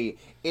movie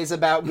is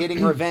about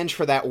getting revenge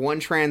for that one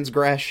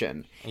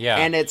transgression. Yeah.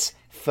 And it's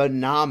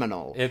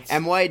phenomenal.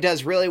 And what it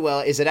does really well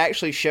is it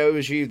actually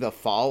shows you the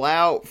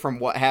fallout from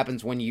what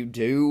happens when you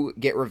do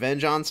get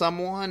revenge on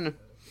someone.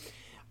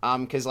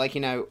 Because, like,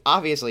 you know,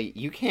 obviously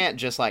you can't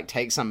just, like,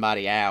 take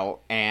somebody out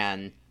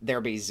and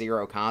there be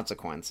zero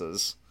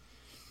consequences.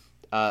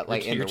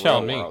 Like, in the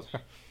real world.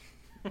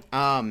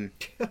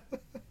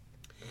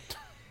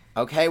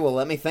 Okay, well,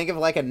 let me think of,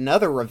 like,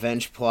 another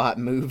revenge plot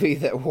movie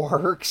that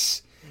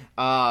works.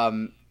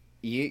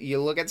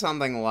 You look at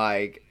something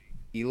like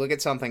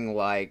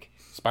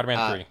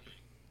Spider-Man 3.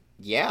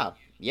 Yeah,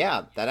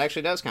 that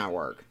actually does kind of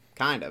work.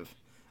 Kind of.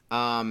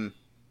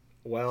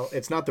 Well,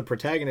 it's not the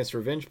protagonist's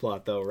revenge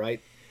plot, though,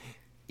 right?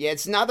 Yeah,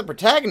 it's not the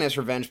protagonist's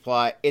revenge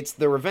plot. It's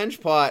the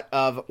revenge plot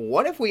of,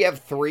 what if we have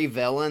three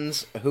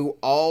villains who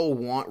all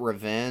want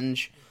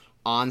revenge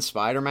on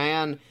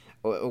Spider-Man?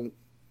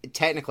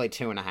 Technically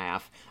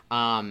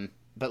 2.5.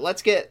 but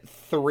let's get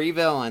 3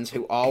 villains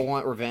who all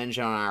want revenge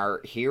on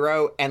our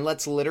hero, and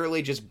let's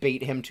literally just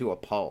beat him to a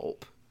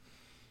pulp.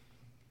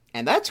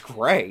 And that's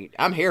great.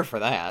 I'm here for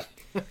that.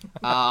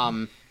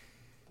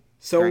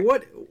 So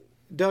great.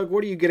 Doug,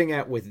 what are you getting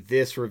at with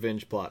this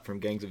revenge plot from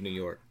Gangs of New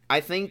York? I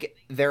think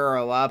there are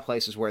a lot of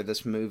places where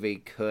this movie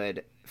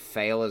could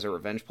fail as a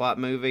revenge plot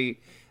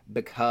movie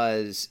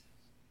because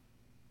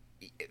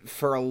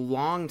for a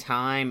long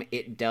time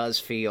it does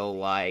feel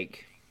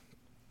like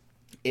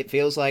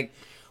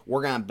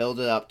we're going to build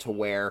it up to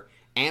where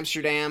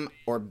Amsterdam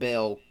or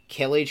Bill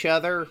kill each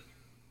other,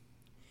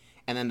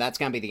 and then that's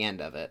going to be the end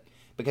of it.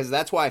 Because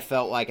that's why I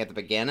felt like at the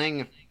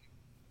beginning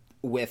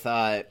with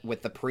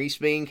the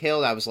priest being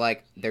killed, I was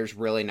like, there's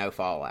really no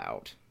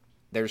fallout.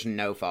 There's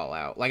no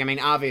fallout. Like, I mean,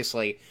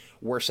 obviously,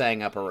 we're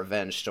setting up a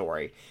revenge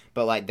story,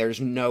 but, like,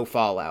 there's no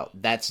fallout.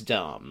 That's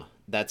dumb.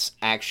 That's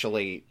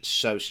actually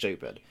so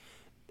stupid.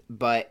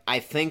 But I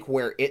think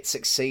where it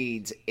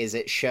succeeds is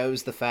it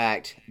shows the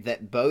fact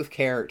that both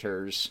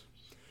characters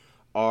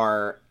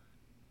are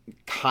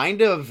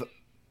kind of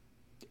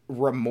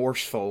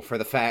remorseful for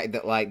the fact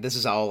that, like, this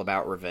is all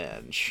about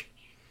revenge.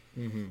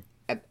 Mm-hmm.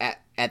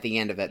 At the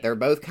end of it, they're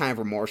both kind of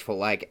remorseful,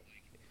 like,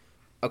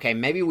 okay,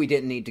 maybe we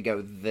didn't need to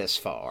go this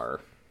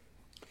far.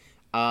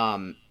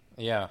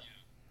 Yeah.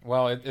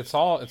 Well, it's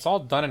all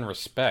done in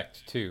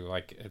respect too.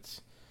 Like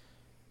it's,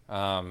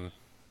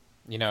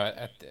 you know,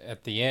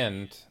 at the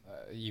end,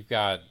 you've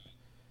got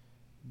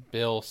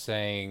Bill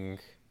saying,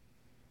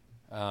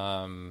 you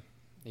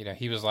know,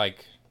 he was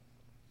like,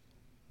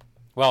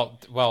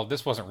 well,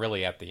 this wasn't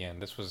really at the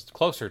end. This was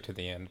closer to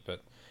the end,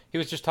 but he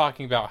was just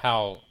talking about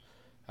how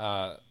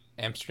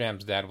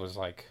Amsterdam's dad was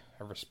like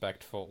a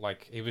respectful,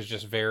 like he was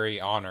just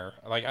very honor.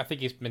 Like I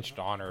think he's mentioned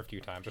honor a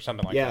few times or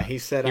something like that. Yeah, he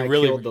said I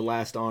really killed the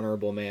last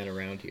honorable man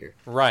around here.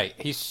 Right,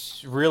 he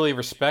really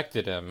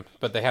respected him,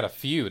 but they had a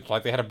feud,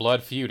 like they had a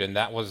blood feud, and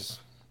that was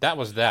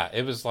that.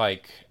 It was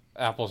like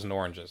apples and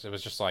oranges. It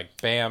was just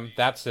like bam,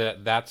 that's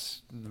it.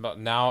 That's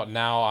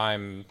now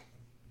I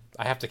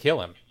have to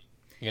kill him.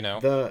 You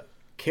know, the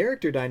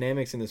character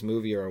dynamics in this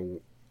movie are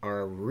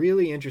a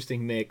really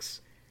interesting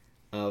mix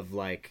of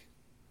like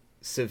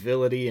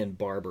civility and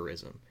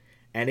barbarism,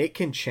 and it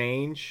can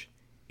change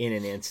in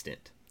an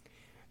instant.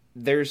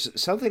 There's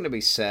something to be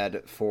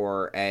said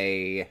for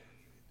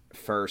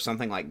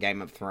something like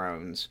Game of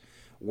Thrones,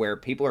 where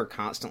people are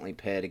constantly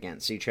pitted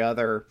against each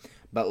other,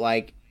 but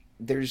like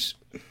there's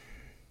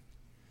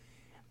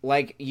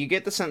like you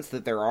get the sense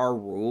that there are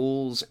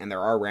rules and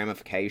there are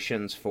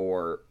ramifications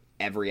for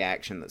every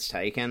action that's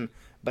taken,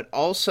 but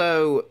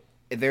also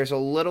there's a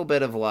little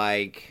bit of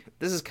like,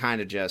 this is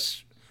kind of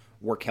just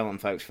we're killing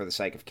folks for the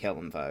sake of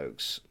killing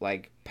folks.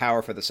 Like,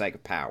 power for the sake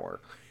of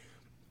power.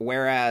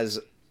 Whereas,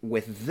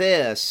 with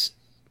this,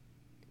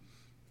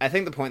 I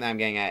think the point that I'm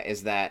getting at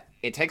is that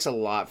it takes a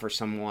lot for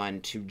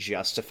someone to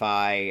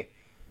justify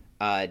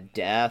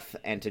death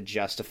and to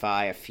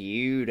justify a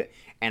feud.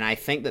 And I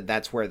think that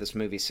that's where this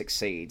movie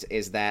succeeds,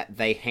 is that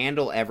they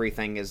handle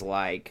everything as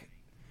a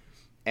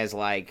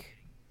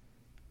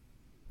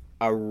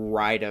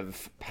rite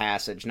of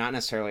passage. Not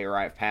necessarily a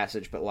rite of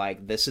passage, but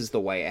like, this is the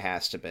way it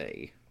has to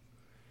be.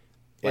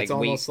 Like it's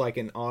almost like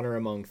an honor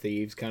among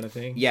thieves kind of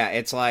thing. Yeah,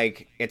 it's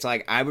like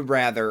I would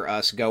rather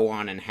us go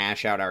on and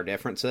hash out our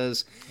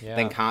differences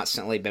than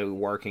constantly be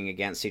working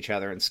against each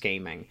other and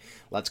scheming.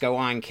 Let's go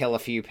on and kill a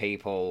few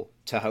people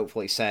to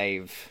hopefully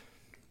save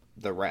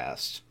the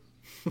rest.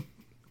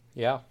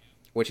 Yeah.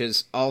 Which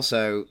is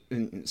also,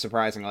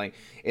 surprisingly,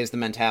 is the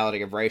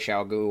mentality of Ra's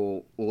al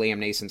Ghul, Liam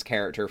Neeson's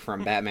character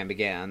from Batman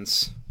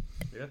Begins.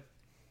 Yeah.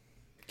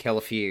 Kill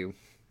a few.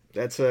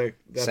 That's a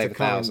save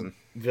 1,000.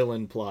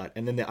 Villain plot,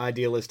 and then the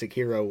idealistic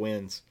hero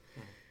wins.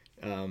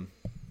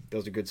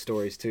 Those are good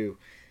stories too.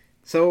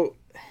 So,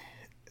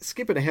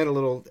 skipping ahead a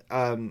little,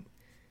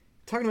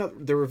 talking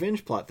about the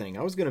revenge plot thing,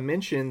 I was going to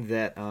mention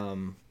that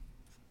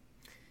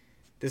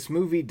this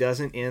movie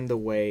doesn't end the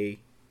way.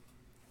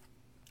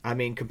 I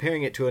mean,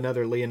 comparing it to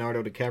another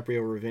Leonardo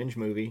DiCaprio revenge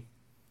movie,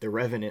 The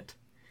Revenant,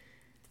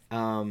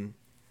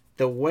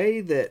 the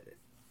way that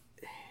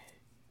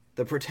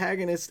the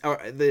protagonist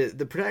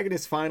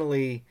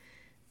finally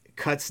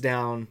cuts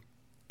down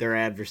their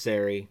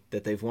adversary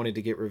that they've wanted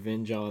to get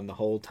revenge on the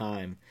whole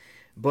time,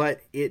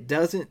 but it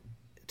doesn't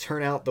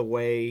turn out the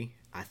way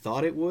I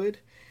thought it would.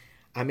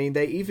 I mean,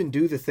 they even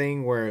do the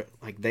thing where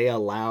like they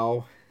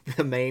allow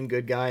the main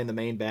good guy and the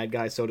main bad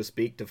guy, so to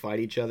speak, to fight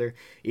each other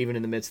even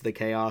in the midst of the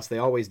chaos. They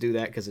always do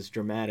that because it's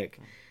dramatic,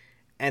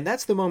 and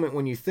that's the moment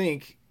when you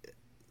think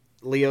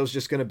Leo's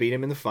just going to beat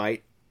him in the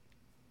fight,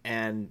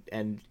 and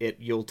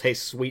you'll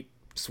taste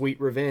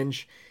sweet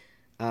revenge.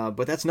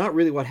 But that's not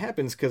really what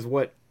happens, because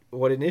what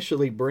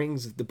initially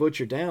brings the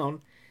butcher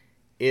down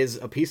is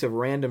a piece of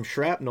random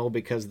shrapnel,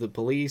 because the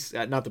police,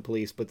 not the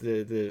police, but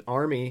the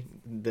army,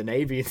 the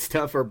Navy and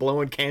stuff are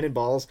blowing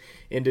cannonballs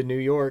into New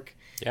York.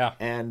 Yeah.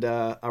 And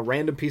a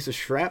random piece of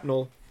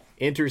shrapnel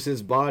enters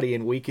his body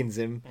and weakens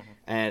him,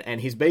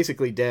 and he's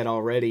basically dead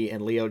already,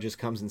 and Leo just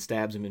comes and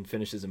stabs him and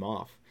finishes him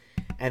off.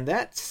 And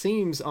that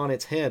seems on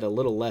its head a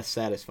little less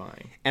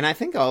satisfying. And I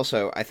think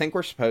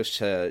we're supposed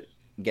to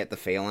get the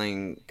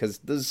feeling, because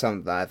this is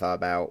something that I thought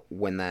about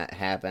when that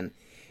happened,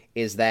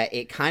 is that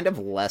it kind of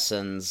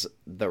lessens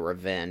the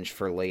revenge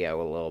for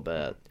Leo a little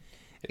bit.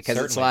 Because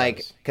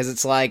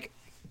it's like,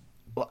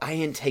 well, I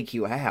didn't take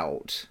you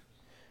out.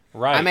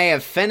 Right. I may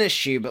have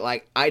finished you, but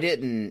like, I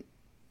didn't.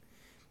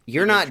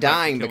 You're not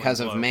dying because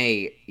of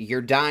me.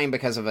 You're dying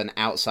because of an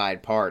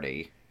outside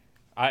party.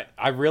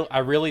 I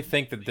really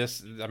think that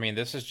this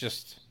is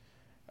just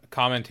a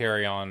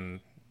commentary on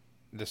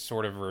this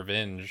sort of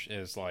revenge.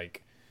 Is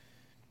like,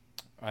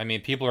 I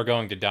mean, people are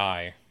going to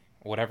die.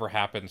 Whatever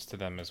happens to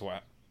them is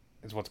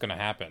what's going to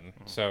happen.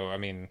 So, I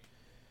mean,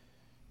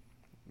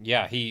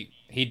 yeah, he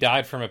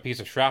died from a piece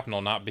of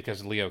shrapnel, not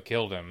because Leo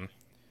killed him.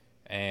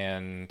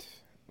 And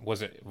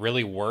was it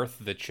really worth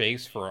the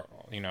chase for,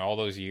 all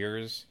those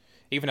years?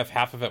 Even if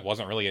half of it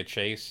wasn't really a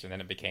chase and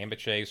then it became a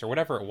chase or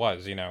whatever it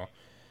was,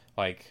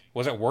 like,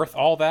 was it worth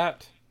all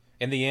that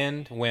in the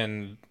end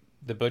when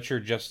the butcher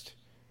just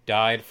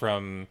died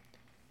from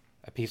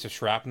a piece of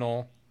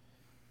shrapnel?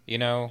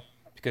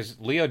 Because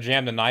Leo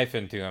jammed a knife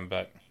into him,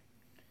 but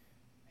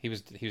he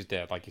was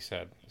dead, like you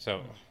said.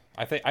 So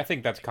I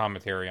think that's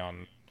commentary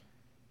on,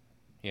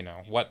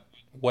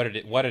 what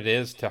it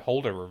is to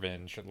hold a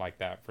revenge like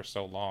that for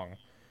so long,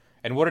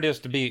 and what it is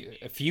to be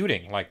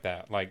feuding like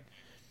that. Like,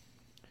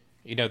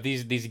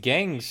 these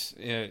gangs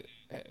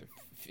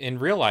in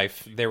real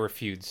life, there were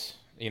feuds.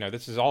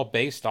 This is all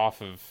based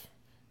off of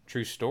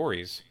true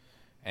stories,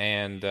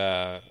 and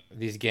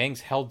these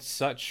gangs held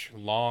such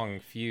long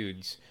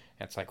feuds.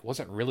 And it's like, was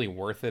it really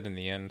worth it in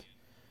the end?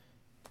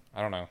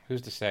 I don't know.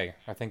 Who's to say?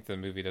 I think the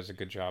movie does a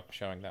good job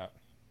showing that.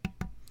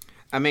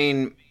 I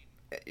mean,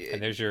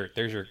 and there's your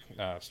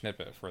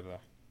snippet for the.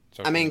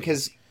 I mean,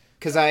 because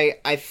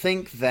I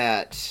think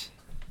that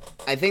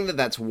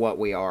that's what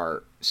we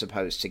are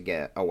supposed to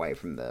get away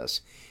from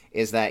this,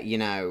 is that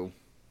the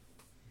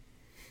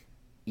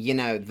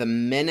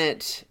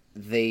minute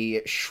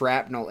the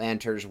shrapnel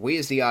enters, we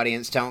as the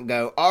audience don't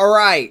go, all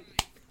right,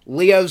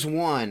 Leo's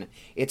won,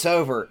 it's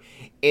over.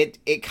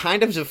 It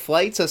kind of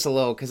deflates us a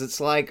little, because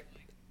it's like,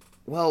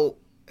 well,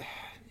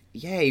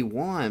 yeah, he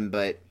won,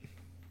 but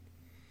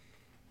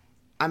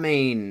I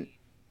mean,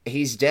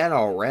 he's dead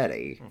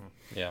already.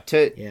 Yeah.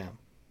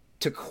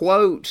 To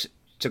quote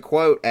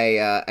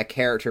a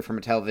character from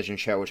a television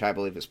show, which I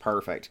believe is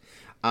perfect,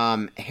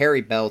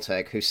 Harry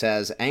Beltic, who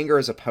says, "Anger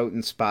is a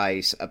potent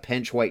spice. A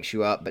pinch wakes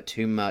you up, but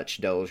too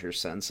much dulls your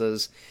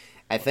senses."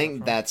 I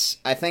think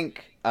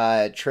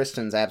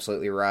Tristan's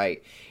absolutely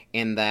right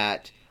in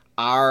that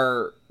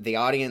the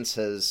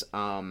audience's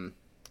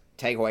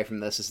takeaway from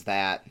this is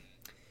that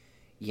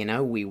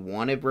we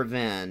wanted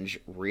revenge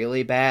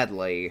really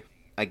badly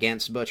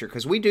against Butcher,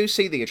 because we do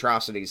see the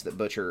atrocities that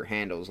Butcher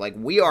handles. Like,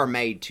 we are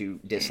made to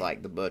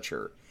dislike the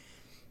Butcher,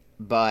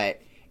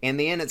 but in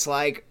the end, it's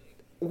like,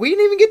 we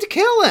didn't even get to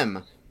kill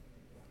him.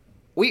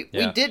 We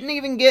didn't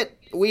even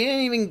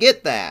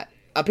get that.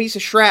 A piece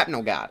of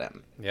shrapnel got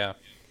him. Yeah.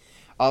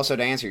 Also,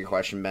 to answer your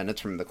question, Ben,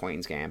 it's from The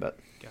Queen's Gambit.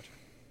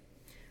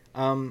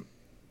 Gotcha.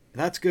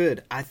 That's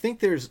good. I think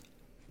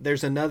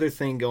there's another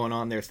thing going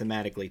on there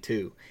thematically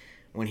too,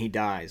 when he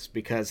dies,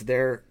 because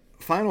their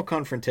final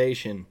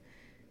confrontation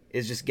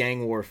is just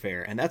gang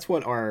warfare, and that's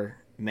what our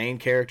main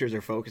characters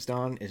are focused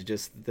on, is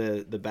just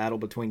the battle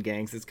between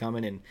gangs that's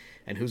coming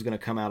and who's going to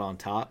come out on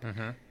top.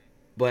 Mm-hmm.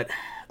 But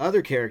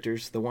other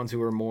characters, the ones who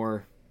are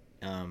more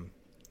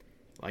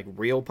like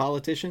real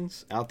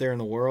politicians out there in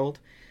the world,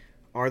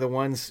 are the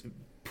ones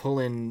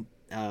pulling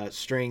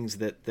strings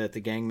that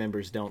the gang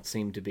members don't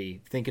seem to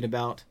be thinking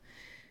about.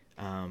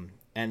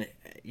 And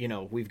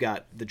we've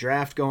got the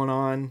draft going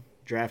on,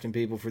 drafting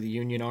people for the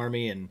Union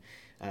Army, and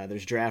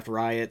there's draft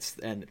riots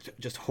and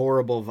just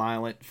horrible,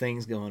 violent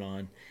things going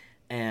on.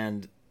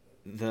 And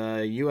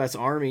the U.S.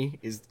 Army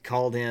is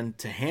called in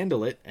to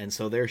handle it, and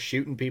so they're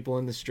shooting people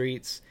in the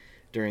streets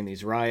during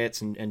these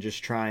riots and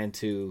just trying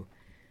to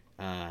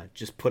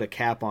just put a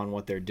cap on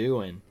what they're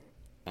doing.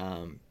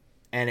 And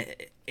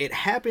it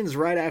happens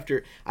right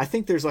after, I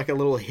think there's like a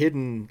little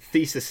hidden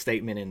thesis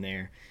statement in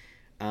there,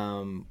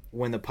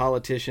 when the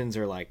politicians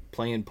are like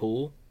playing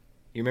pool.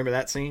 You remember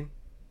that scene?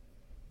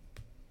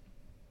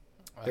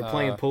 They're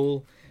playing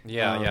pool.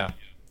 Yeah.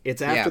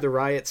 It's after the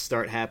riots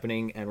start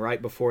happening and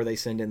right before they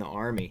send in the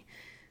army.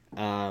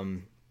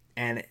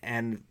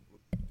 And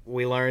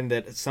we learned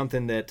that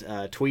something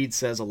that Tweed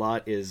says a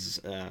lot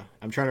is,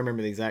 I'm trying to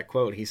remember the exact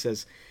quote. He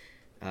says,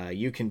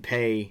 you can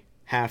pay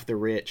half the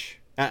rich,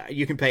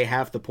 you can pay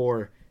half the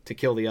poor to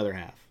kill the other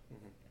half.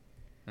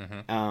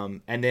 Mm-hmm.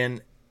 And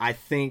then I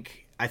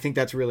think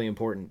that's really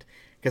important,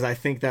 because I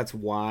think that's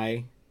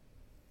why,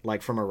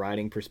 like, from a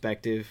writing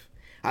perspective,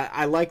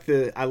 I like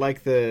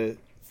the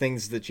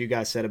things that you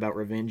guys said about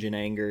revenge and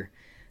anger,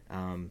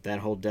 that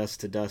whole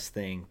dust to dust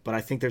thing. But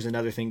I think there's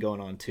another thing going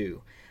on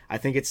too. I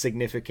think it's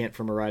significant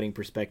from a writing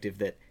perspective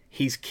that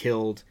he's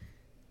killed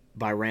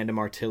by random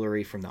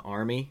artillery from the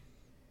army,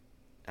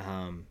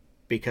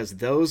 because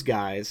those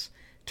guys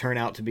turn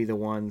out to be the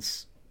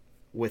ones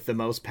with the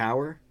most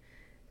power,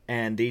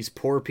 and these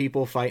poor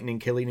people fighting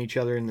and killing each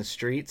other in the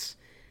streets,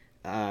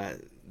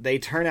 they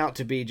turn out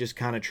to be just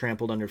kind of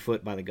trampled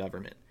underfoot by the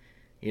government,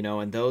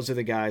 and those are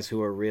the guys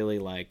who are really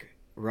like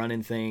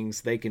running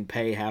things. They can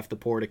pay half the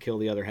poor to kill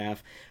the other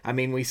half. I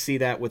mean, we see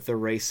that with the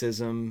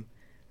racism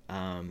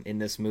in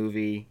this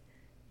movie.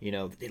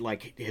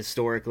 Like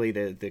historically,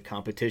 the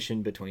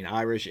competition between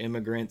Irish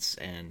immigrants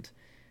and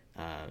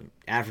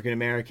African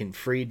American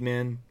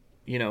freedmen.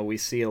 We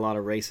see a lot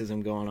of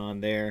racism going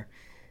on there,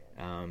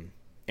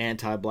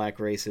 anti-black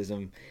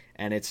racism,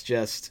 and it's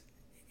just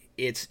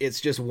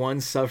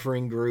one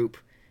suffering group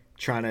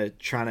trying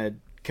to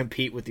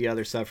compete with the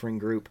other suffering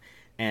group,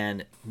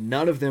 and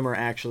none of them are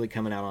actually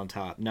coming out on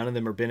top. None of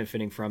them are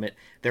benefiting from it.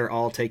 They're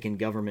all taking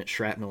government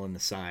shrapnel in the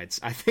sides.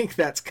 I think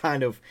that's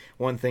kind of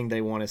one thing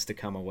they want us to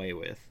come away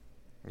with.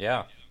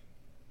 Yeah,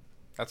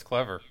 that's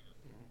clever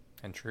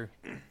and true.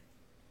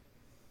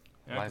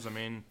 Yeah, because I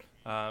mean,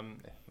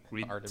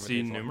 we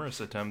see numerous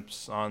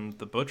attempts on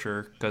the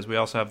Butcher, because we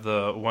also have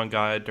the one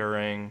guy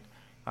during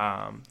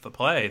the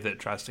play that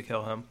tries to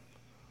kill him.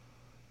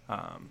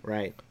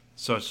 Right.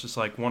 So it's just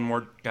like one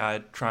more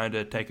guy trying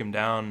to take him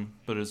down,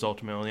 but is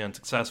ultimately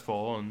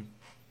unsuccessful, and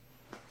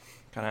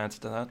kind of adds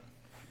to that.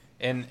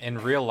 In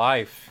real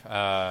life,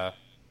 Bill,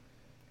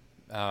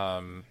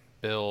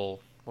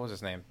 what was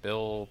his name?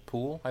 Bill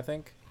Poole, I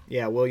think.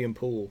 Yeah, William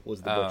Poole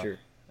was the Butcher.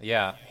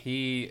 Yeah,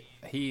 he.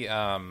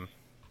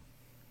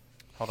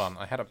 Hold on,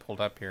 I had it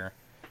pulled up here.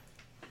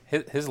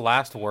 His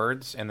last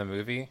words in the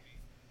movie,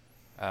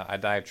 "I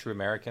die a true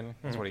American."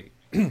 That's what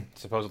he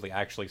supposedly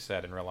actually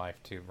said in real life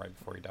too, right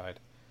before he died.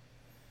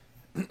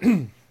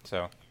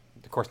 So,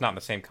 of course, not in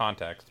the same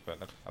context, but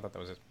I thought that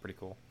was pretty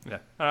cool. Yeah,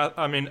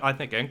 I mean, I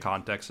think in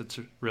context it's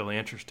really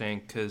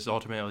interesting, because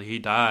ultimately he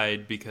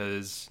died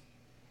because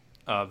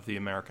of the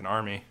American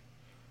Army.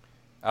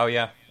 Oh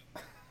yeah,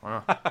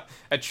 Wow.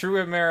 a true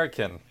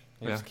American.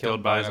 He was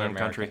killed by his own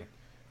American. country.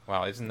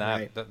 Wow, isn't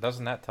that Right.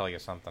 Doesn't that tell you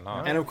something?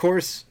 Huh? And of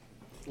course,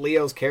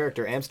 Leo's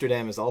character,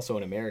 Amsterdam, is also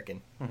an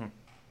American. Mm-hmm.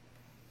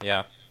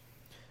 Yeah,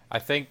 I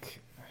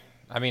think.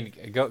 I mean,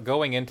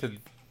 going into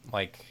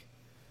like,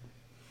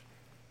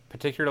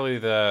 particularly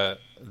the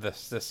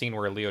scene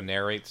where Leo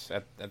narrates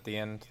at the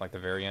end, like the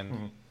very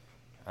end.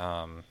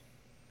 Mm-hmm.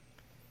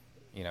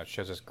 It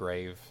shows his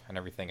grave and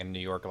everything in New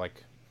York,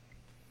 like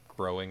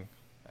growing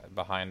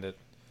behind it.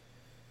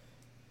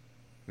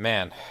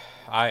 Man,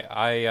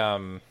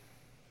 I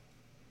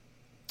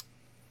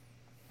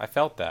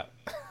felt that.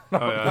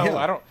 Oh, yeah. No,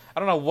 I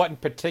don't know what in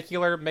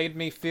particular made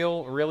me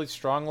feel really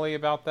strongly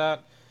about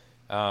that.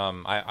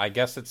 I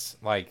guess it's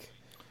like,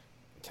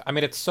 I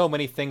mean, it's so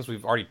many things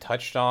we've already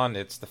touched on.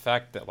 It's the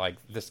fact that like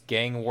this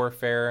gang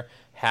warfare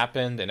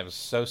happened and it was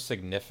so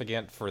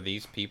significant for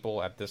these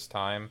people at this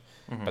time,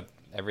 but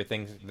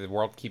the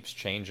world keeps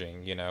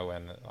changing,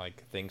 and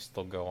like things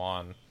still go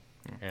on,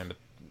 and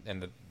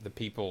the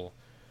people,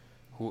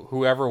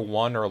 whoever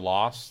won or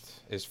lost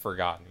is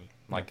forgotten.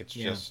 Like it's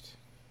just.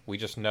 We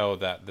just know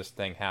that this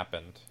thing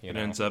happened. It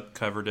ends up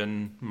covered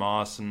in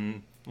moss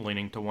and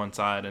leaning to one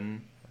side,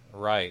 and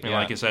right,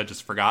 like you said,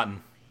 just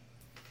forgotten.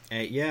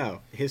 Yeah,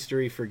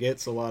 history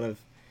forgets a lot of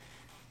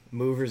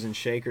movers and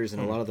shakers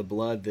and a lot of the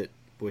blood that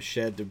was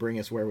shed to bring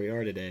us where we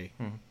are today.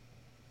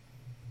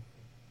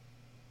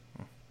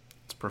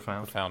 It's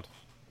profound.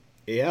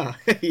 Yeah,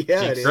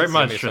 yeah, it is. Great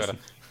minds, Tristan.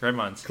 Great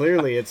minds.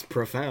 Clearly, it's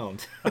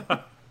profound.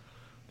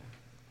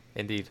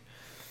 Indeed.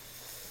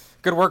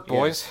 Good work,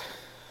 boys.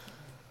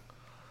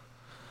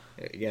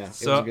 Yeah, it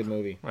was a good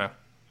movie. Yeah.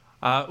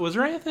 Was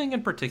there anything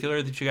in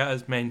particular that you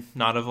guys may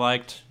not have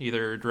liked,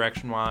 either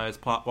direction-wise,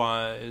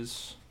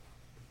 plot-wise?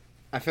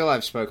 I feel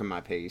I've spoken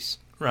my piece.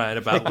 Right,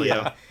 about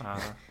Leo.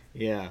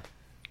 Yeah.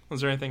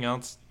 Was there anything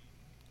else?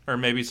 Or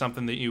maybe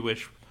something that you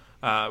wish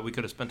we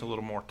could have spent a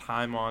little more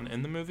time on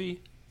in the movie?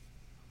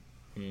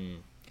 I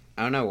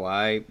don't know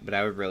why, but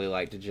I would really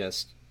like to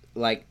just...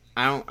 Like,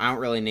 I don't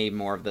really need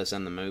more of this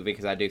in the movie,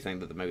 because I do think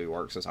that the movie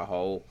works as a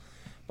whole.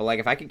 But, like,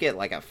 if I could get,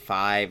 like, a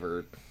 5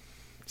 or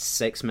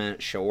 6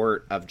 minute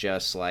short of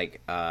just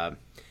like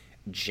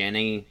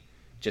Jenny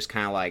just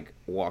kind of like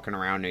walking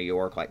around New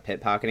York like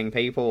pickpocketing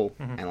people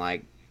and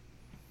like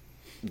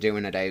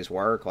doing a day's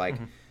work, like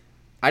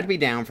I'd be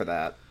down for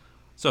that.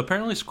 So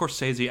apparently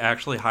Scorsese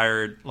actually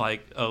hired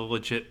like a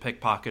legit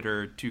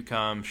pickpocketer to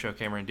come show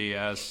Cameron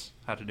Diaz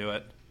how to do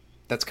it.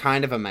 That's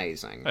kind of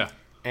amazing. Yeah.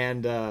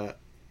 And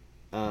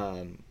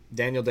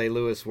Daniel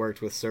Day-Lewis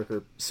worked with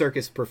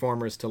circus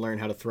performers to learn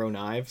how to throw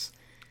knives.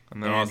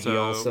 And then he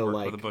also worked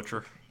like with a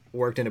butcher.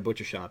 Worked in a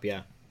butcher shop,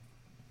 yeah.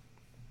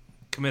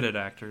 Committed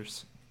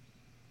actors.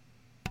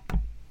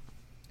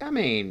 I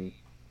mean,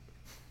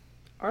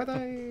 are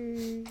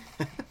they?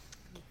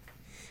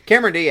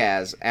 Cameron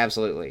Diaz,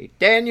 absolutely.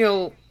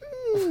 Daniel.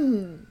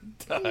 You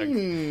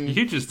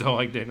just don't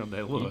like Daniel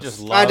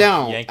Day-Lewis. I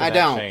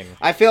don't.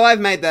 I feel I've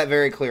made that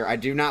very clear. I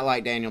do not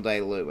like Daniel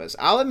Day-Lewis.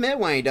 I'll admit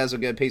when he does a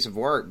good piece of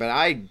work, but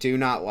I do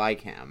not like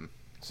him.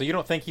 So you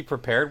don't think he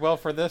prepared well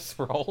for this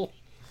role?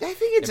 I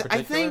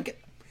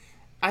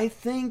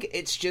think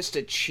it's just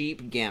a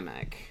cheap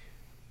gimmick.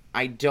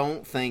 I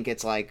don't think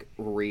it's like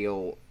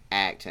real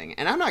acting.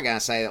 And I'm not gonna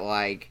say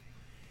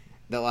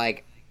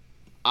that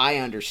I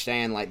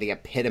understand like the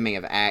epitome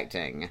of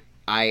acting.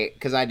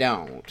 Because I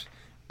don't.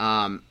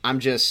 I'm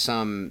just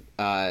some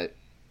like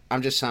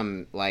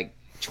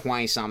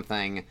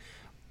 20-something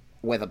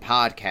with a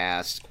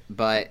podcast,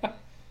 but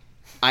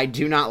I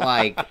do not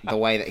like the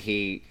way that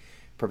he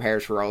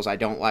prepares for roles. I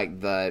don't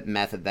like the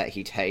method that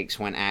he takes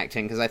when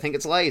acting because I think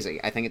it's lazy.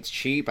 I think it's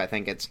cheap. I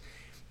think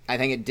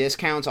it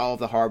discounts all of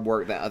the hard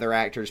work that other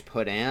actors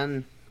put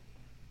in.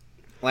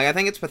 Like, I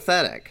think it's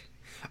pathetic.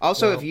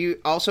 Also,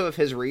 if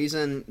his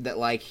reason that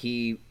like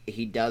he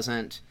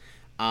doesn't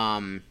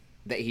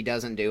that he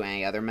doesn't do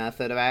any other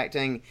method of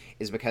acting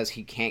is because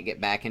he can't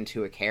get back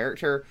into a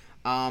character,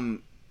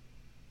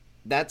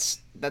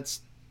 that's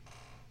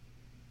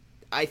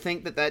I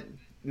think that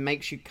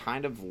makes you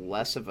kind of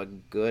less of a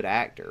good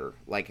actor,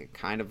 like a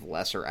kind of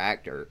lesser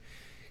actor.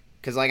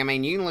 Because, like, I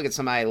mean, you can look at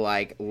somebody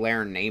like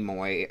Leonard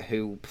Nimoy,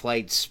 who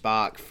played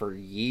Spock for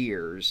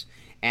years,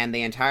 and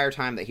the entire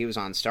time that he was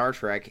on Star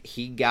Trek,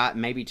 he got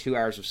maybe 2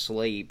 hours of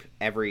sleep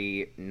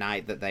every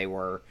night that they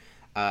were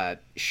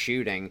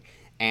shooting,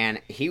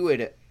 and he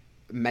would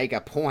make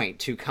a point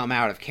to come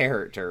out of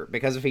character,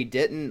 because if he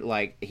didn't,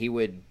 like, it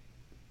would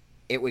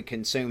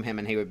consume him,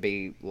 and he would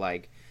be,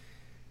 like,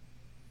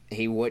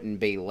 he wouldn't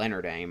be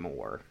Leonard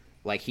anymore.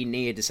 Like, he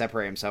needed to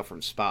separate himself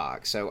from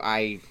Spock. So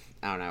I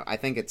don't know. I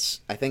think it's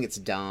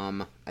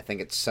dumb. I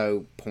think it's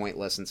so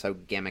pointless and so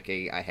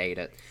gimmicky. I hate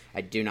it.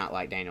 I do not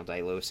like Daniel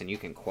Day-Lewis, and you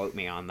can quote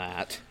me on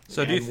that.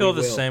 So do you feel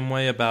the same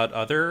way about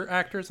other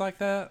actors like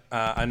that?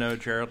 I know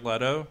Jared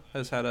Leto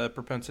has had a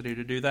propensity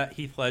to do that.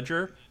 Heath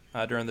Ledger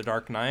during The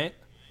Dark Knight.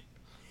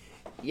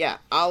 Yeah,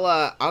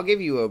 I'll give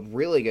you a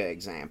really good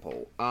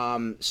example.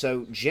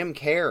 So Jim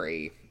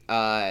Carrey,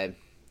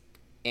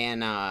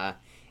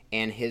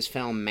 in his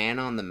film Man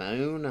on the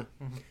Moon,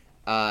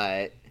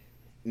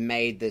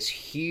 made this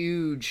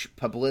huge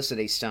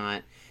publicity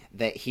stunt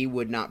that he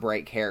would not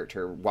break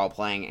character while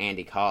playing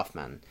Andy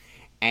Kaufman.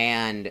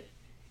 And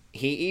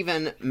he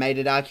even made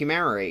a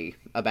documentary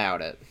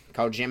about it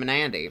called Jim and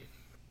Andy.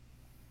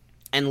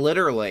 And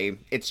literally,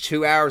 it's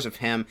 2 hours of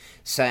him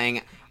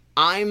saying,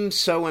 I'm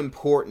so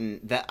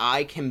important that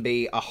I can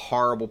be a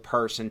horrible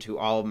person to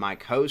all of my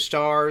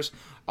co-stars,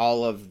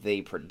 all of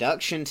the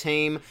production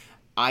team.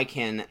 I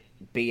can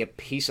be a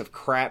piece of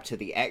crap to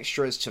the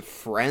extras, to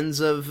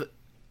friends of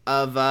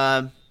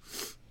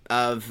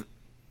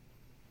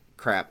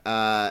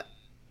crap.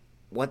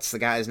 What's the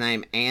guy's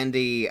name?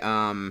 Andy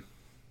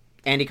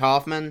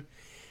Kaufman.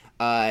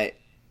 And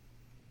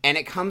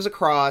it comes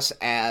across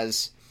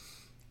as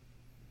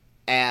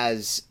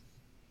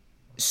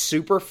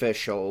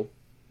superficial,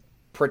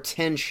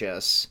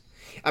 pretentious.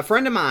 A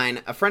friend of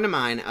mine,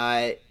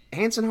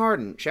 Hanson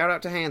Harden, shout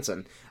out to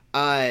Hanson.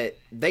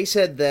 They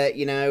said that,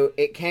 you know,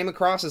 it came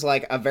across as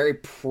like a very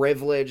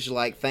privileged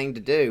like thing to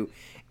do,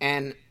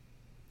 and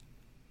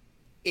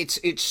it's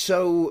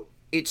so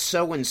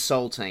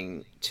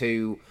insulting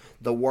to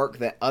the work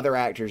that other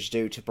actors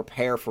do to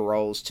prepare for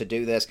roles to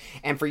do this,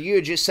 and for you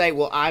to just say,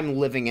 well, I'm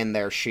living in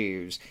their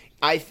shoes.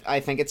 I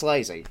think it's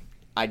lazy.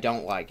 I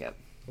don't like it.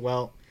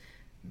 Well,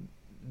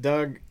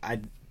 Doug,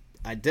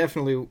 I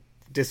definitely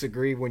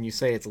disagree when you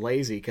say it's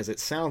lazy, because it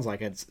sounds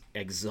like it's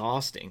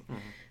exhausting. Mm-hmm.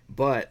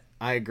 But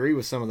I agree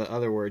with some of the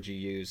other words you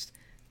used.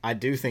 I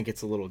do think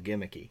it's a little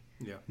gimmicky.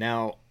 Yeah.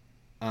 Now,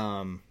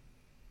 and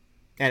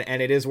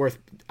it is worth,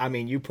 I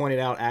mean, you pointed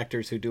out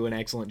actors who do an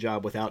excellent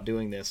job without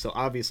doing this, so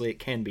obviously it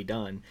can be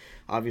done.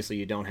 Obviously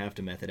you don't have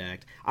to method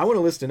act. I want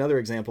to list another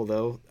example,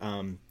 though,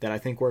 that I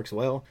think works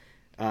well.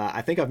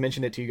 I think I've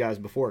mentioned it to you guys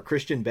before.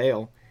 Christian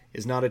Bale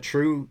is not a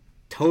true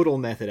total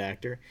method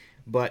actor,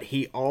 but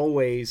he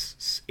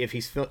always, if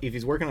he's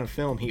working on a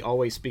film, he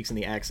always speaks in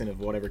the accent of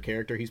whatever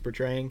character he's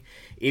portraying.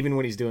 Even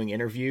when he's doing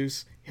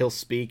interviews, he'll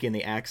speak in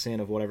the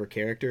accent of whatever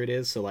character it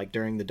is. So like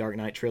during the Dark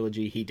Knight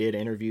trilogy, he did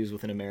interviews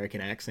with an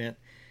American accent,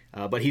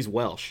 but he's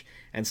Welsh.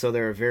 And so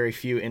there are very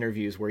few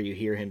interviews where you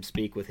hear him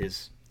speak with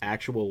his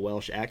actual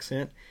Welsh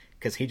accent,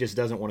 because he just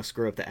doesn't want to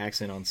screw up the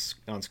accent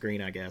on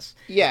screen, I guess.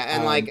 Yeah,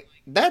 and like,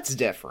 that's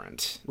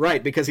different.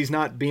 Right, because he's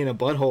not being a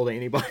butthole to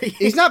anybody.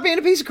 He's not being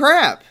a piece of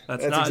crap.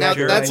 That's not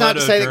exactly Jared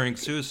Leto during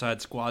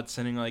Suicide Squad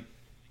sending like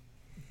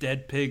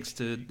dead pigs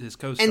to his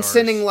co-stars. And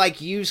sending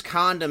like used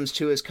condoms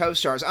to his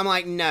co-stars. I'm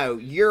like, no,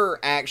 you're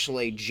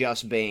actually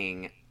just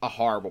being a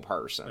horrible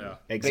person. Yeah.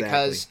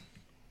 Exactly.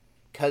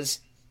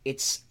 Because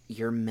it's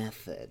your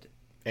method.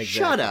 Exactly.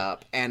 Shut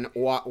up and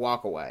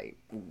walk away.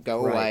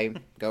 Go away.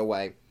 Go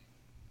away.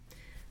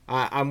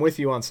 I'm with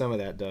you on some of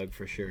that, Doug,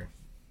 for sure.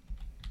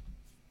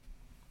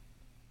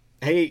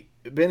 Hey,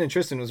 Ben and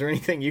Tristan, was there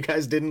anything you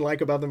guys didn't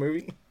like about the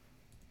movie?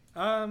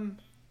 I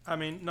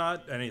mean,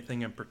 not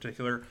anything in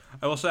particular.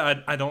 I will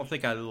say I don't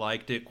think I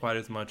liked it quite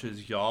as much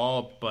as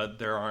y'all, but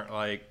there aren't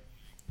like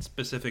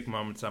specific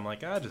moments I'm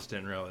like, I just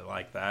didn't really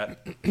like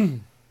that.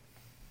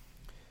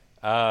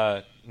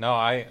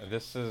 No,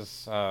 this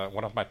is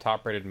one of my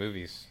top rated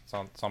movies. It's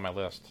on my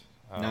list.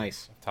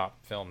 Nice. Top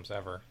films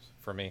ever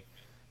for me.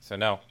 So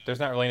no,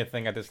 there's not really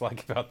anything I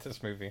dislike about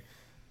this movie.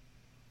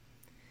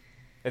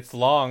 It's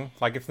long.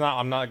 Like, it's not.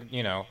 I'm not.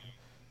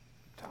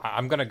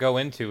 I'm gonna go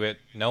into it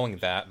knowing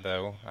that,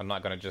 though. I'm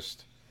not gonna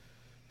just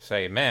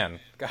say, "Man,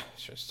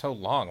 gosh, it's so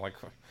long." Like,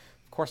 of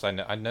course I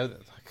know. I know that.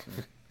 Like,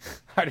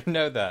 I didn't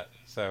know that.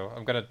 So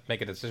I'm gonna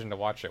make a decision to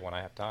watch it when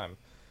I have time.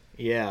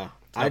 Yeah,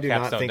 I do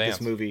not think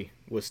this movie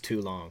was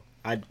too long.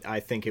 I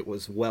think it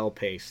was well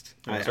paced.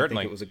 I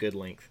think it was a good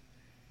length.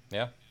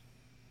 Yeah.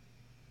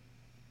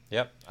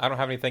 Yep. I don't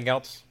have anything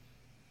else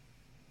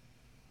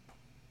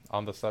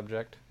on the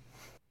subject.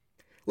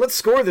 Let's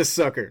score this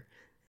sucker.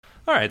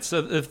 All right, so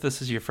if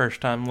this is your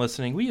first time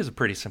listening, we use a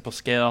pretty simple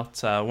scale.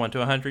 It's 1 to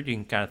 100. You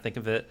can kind of think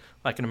of it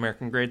like an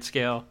American grade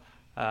scale,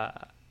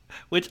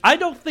 which I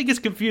don't think is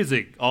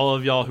confusing. All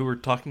of y'all who were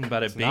talking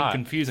about it being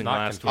confusing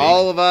last week.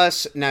 All of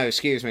us? No,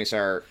 excuse me,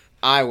 sir.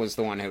 I was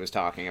the one who was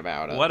talking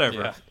about it.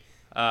 Whatever.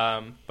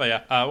 Yeah. But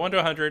yeah, 1 to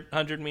 100.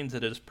 100 means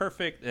it is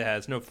perfect. It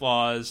has no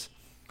flaws.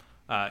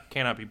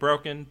 Cannot be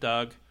broken,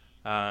 Doug.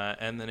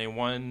 And then a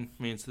 1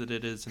 means that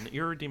it is an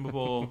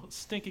irredeemable,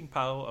 stinking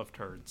pile of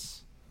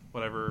turds.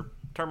 Whatever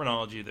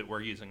terminology that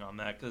we're using on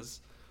that, because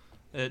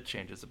it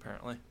changes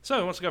apparently. So,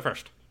 who wants to go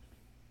first?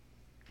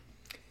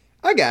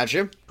 I got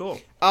you. Cool.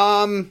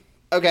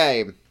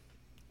 Okay.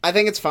 I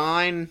think it's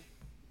fine.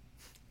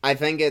 I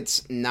think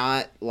it's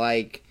not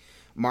like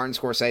Martin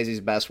Scorsese's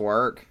best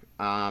work.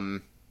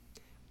 I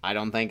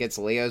don't think it's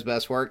Leo's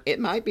best work. It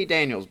might be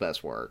Daniel's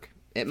best work.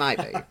 It might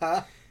be.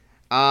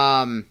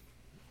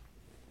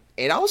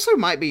 It also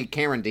might be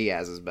Cameron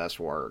Diaz's best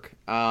work.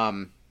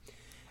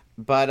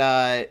 But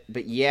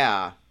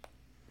yeah,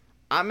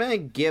 I'm gonna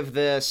give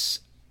this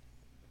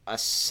a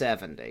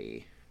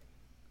 70.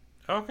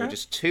 Okay. Which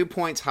is 2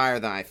 points higher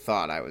than I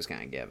thought I was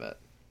gonna give it.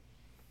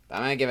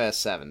 I'm gonna give it a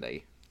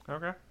 70.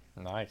 Okay.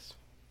 Nice.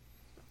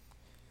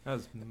 That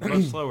was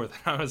much slower than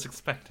I was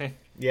expecting.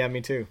 Yeah,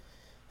 me too.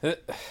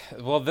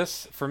 Well,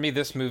 this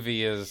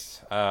movie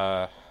is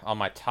on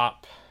my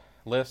top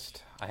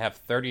list. I have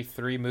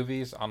 33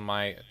 movies on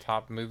my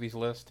top movies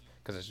list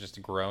because it's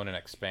just grown and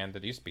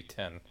expanded. It used to be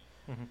 10.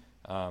 Mm-hmm.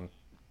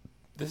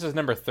 This is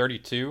number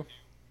 32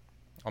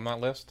 on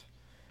that list,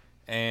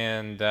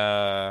 and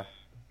the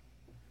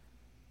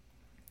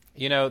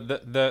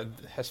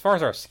as far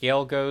as our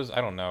scale goes, I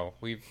don't know.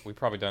 We've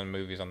probably done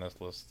movies on this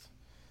list,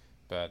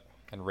 but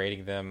and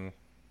rating them,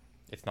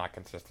 it's not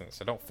consistent.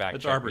 So don't fact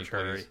check me,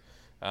 arbitrary.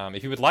 please.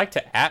 If you would like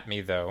to at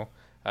me though,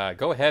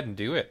 go ahead and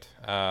do it.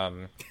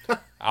 I'll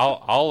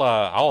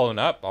own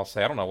up. I'll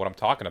say I don't know what I'm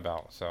talking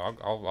about. So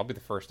I'll be the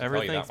first to tell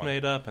you that one. Everything's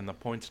made up, and the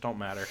points don't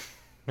matter.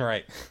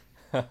 Right.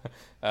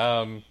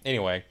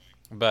 Anyway,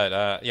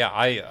 but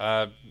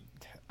yeah,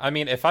 I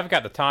mean, if I've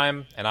got the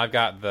time and I've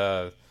got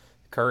the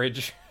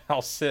courage,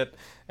 I'll sit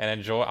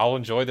and I'll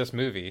enjoy this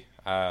movie.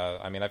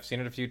 I mean, I've seen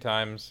it a few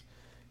times.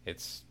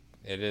 It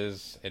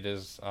is.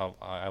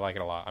 I like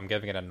it a lot. I'm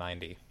giving it a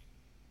 90.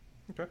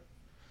 Okay.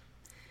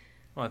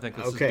 Well, I think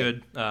this is a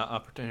good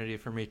opportunity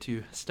for me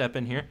to step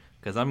in here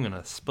because I'm going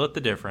to split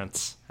the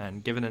difference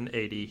and give it an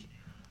 80.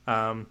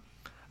 I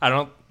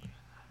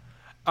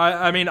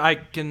mean, I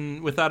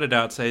can without a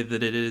doubt say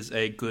that it is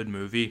a good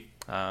movie.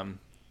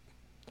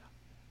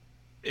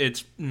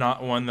 It's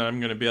not one that I'm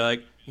going to be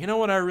like, you know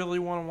what I really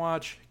want to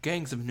watch?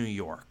 Gangs of New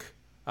York.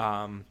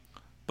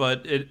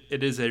 But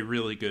it is a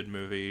really good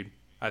movie.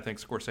 I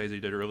think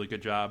Scorsese did a really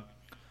good job.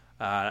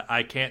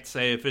 I can't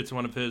say if it's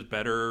one of his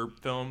better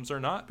films or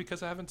not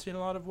because I haven't seen a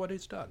lot of what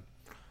he's done.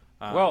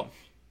 Well,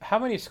 how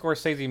many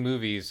Scorsese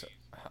movies?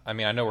 I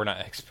mean, I know we're not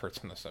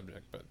experts on the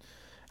subject, but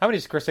how many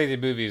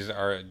Scorsese movies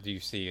do you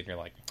see and you're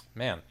like,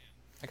 man,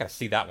 I got to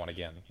see that one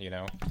again? You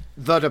know,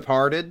 The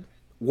Departed,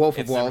 Wolf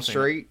of Wall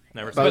Street,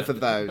 both of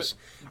those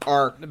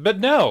are. But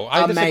no,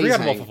 I amazing. disagree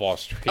on Wolf of Wall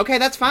Street. Okay,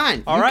 that's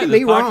fine. All you right, can the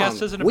be podcast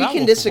wrong. isn't We about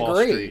can Wolf of Wall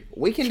disagree. Street.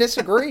 We can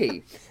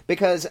disagree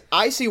because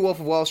I see Wolf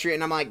of Wall Street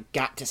and I'm like,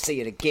 got to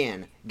see it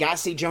again. Got to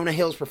see Jonah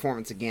Hill's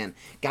performance again.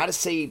 Got to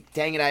see,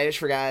 dang it, I just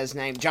forgot his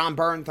name, John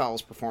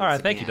Bernthal's performance. All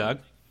right, thank again.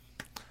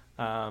 you,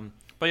 Doug.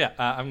 But yeah,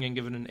 I'm going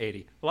to give it an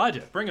 80.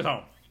 Elijah, bring it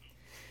home.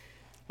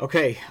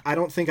 Okay, I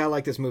don't think I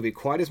like this movie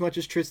quite as much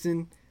as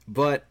Tristan,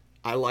 but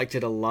I liked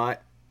it a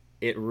lot.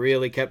 It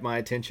really kept my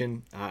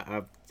attention.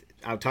 I've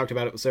talked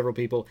about it with several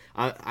people.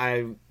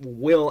 I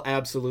will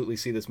absolutely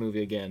see this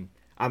movie again.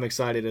 I'm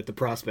excited at the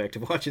prospect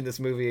of watching this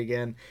movie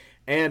again,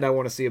 and I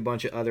want to see a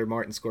bunch of other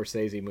Martin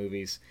Scorsese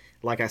movies.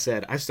 Like I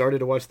said, I started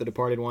to watch The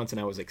Departed once, and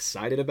I was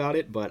excited about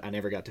it, but I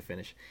never got to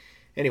finish.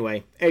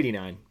 Anyway,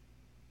 89.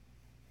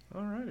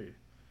 Alrighty.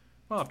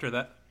 Well, after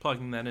that,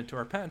 plugging that into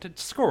our patented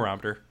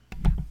scoreometer,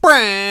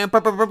 that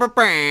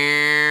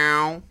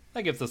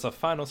gives us a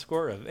final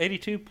score of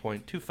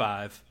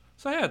 82.25.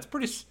 So yeah, it's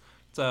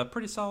a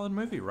pretty solid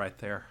movie right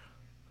there.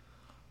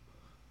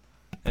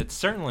 It's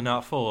certainly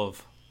not full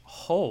of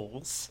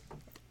holes.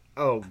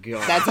 Oh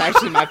god, That's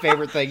actually my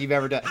favorite thing you've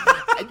ever done.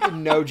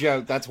 No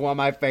joke. That's one of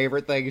my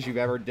favorite things you've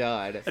ever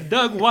done.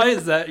 Doug, why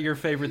is that your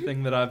favorite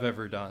thing that I've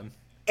ever done?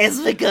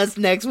 It's because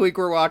next week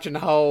we're watching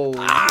Holes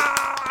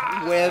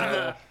with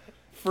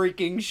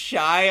freaking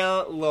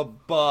Shia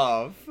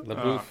LaBeouf.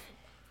 LaBeouf.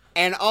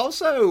 And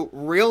also,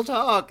 real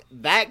talk,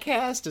 that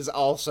cast is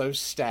also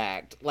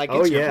stacked. Like,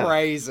 it's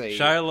crazy.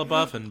 Shia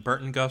LaBeouf and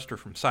Burton Guster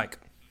from Psych.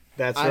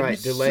 That's right,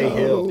 DeLay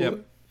Hill.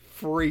 Yep.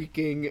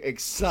 Freaking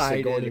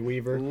excited. Sigourney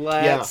Weaver.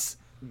 Let's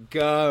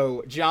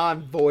go.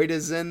 John Voight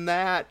is in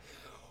that.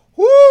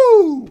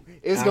 Woo!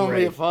 It's going to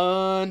be a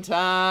fun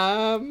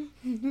time.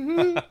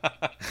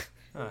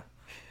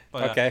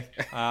 Okay.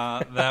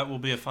 That will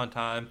be a fun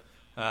time.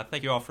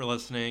 Thank you all for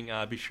listening.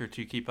 Be sure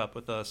to keep up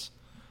with us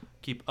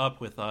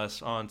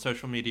on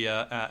social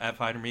media at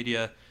Fighter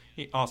Media.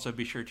 Also,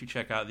 be sure to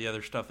check out the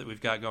other stuff that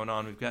we've got going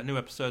on. We've got new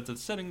episodes of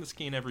Setting the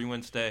Skeen every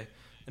Wednesday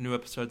and new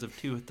episodes of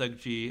Tea with Doug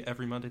G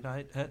every Monday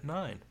night at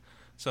 9.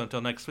 So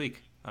until next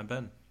week, I'm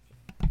Ben.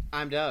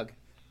 I'm Doug.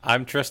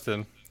 I'm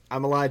Tristan.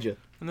 I'm Elijah.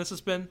 And this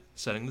has been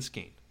Setting the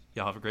Skeen.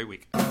 Y'all have a great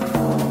week.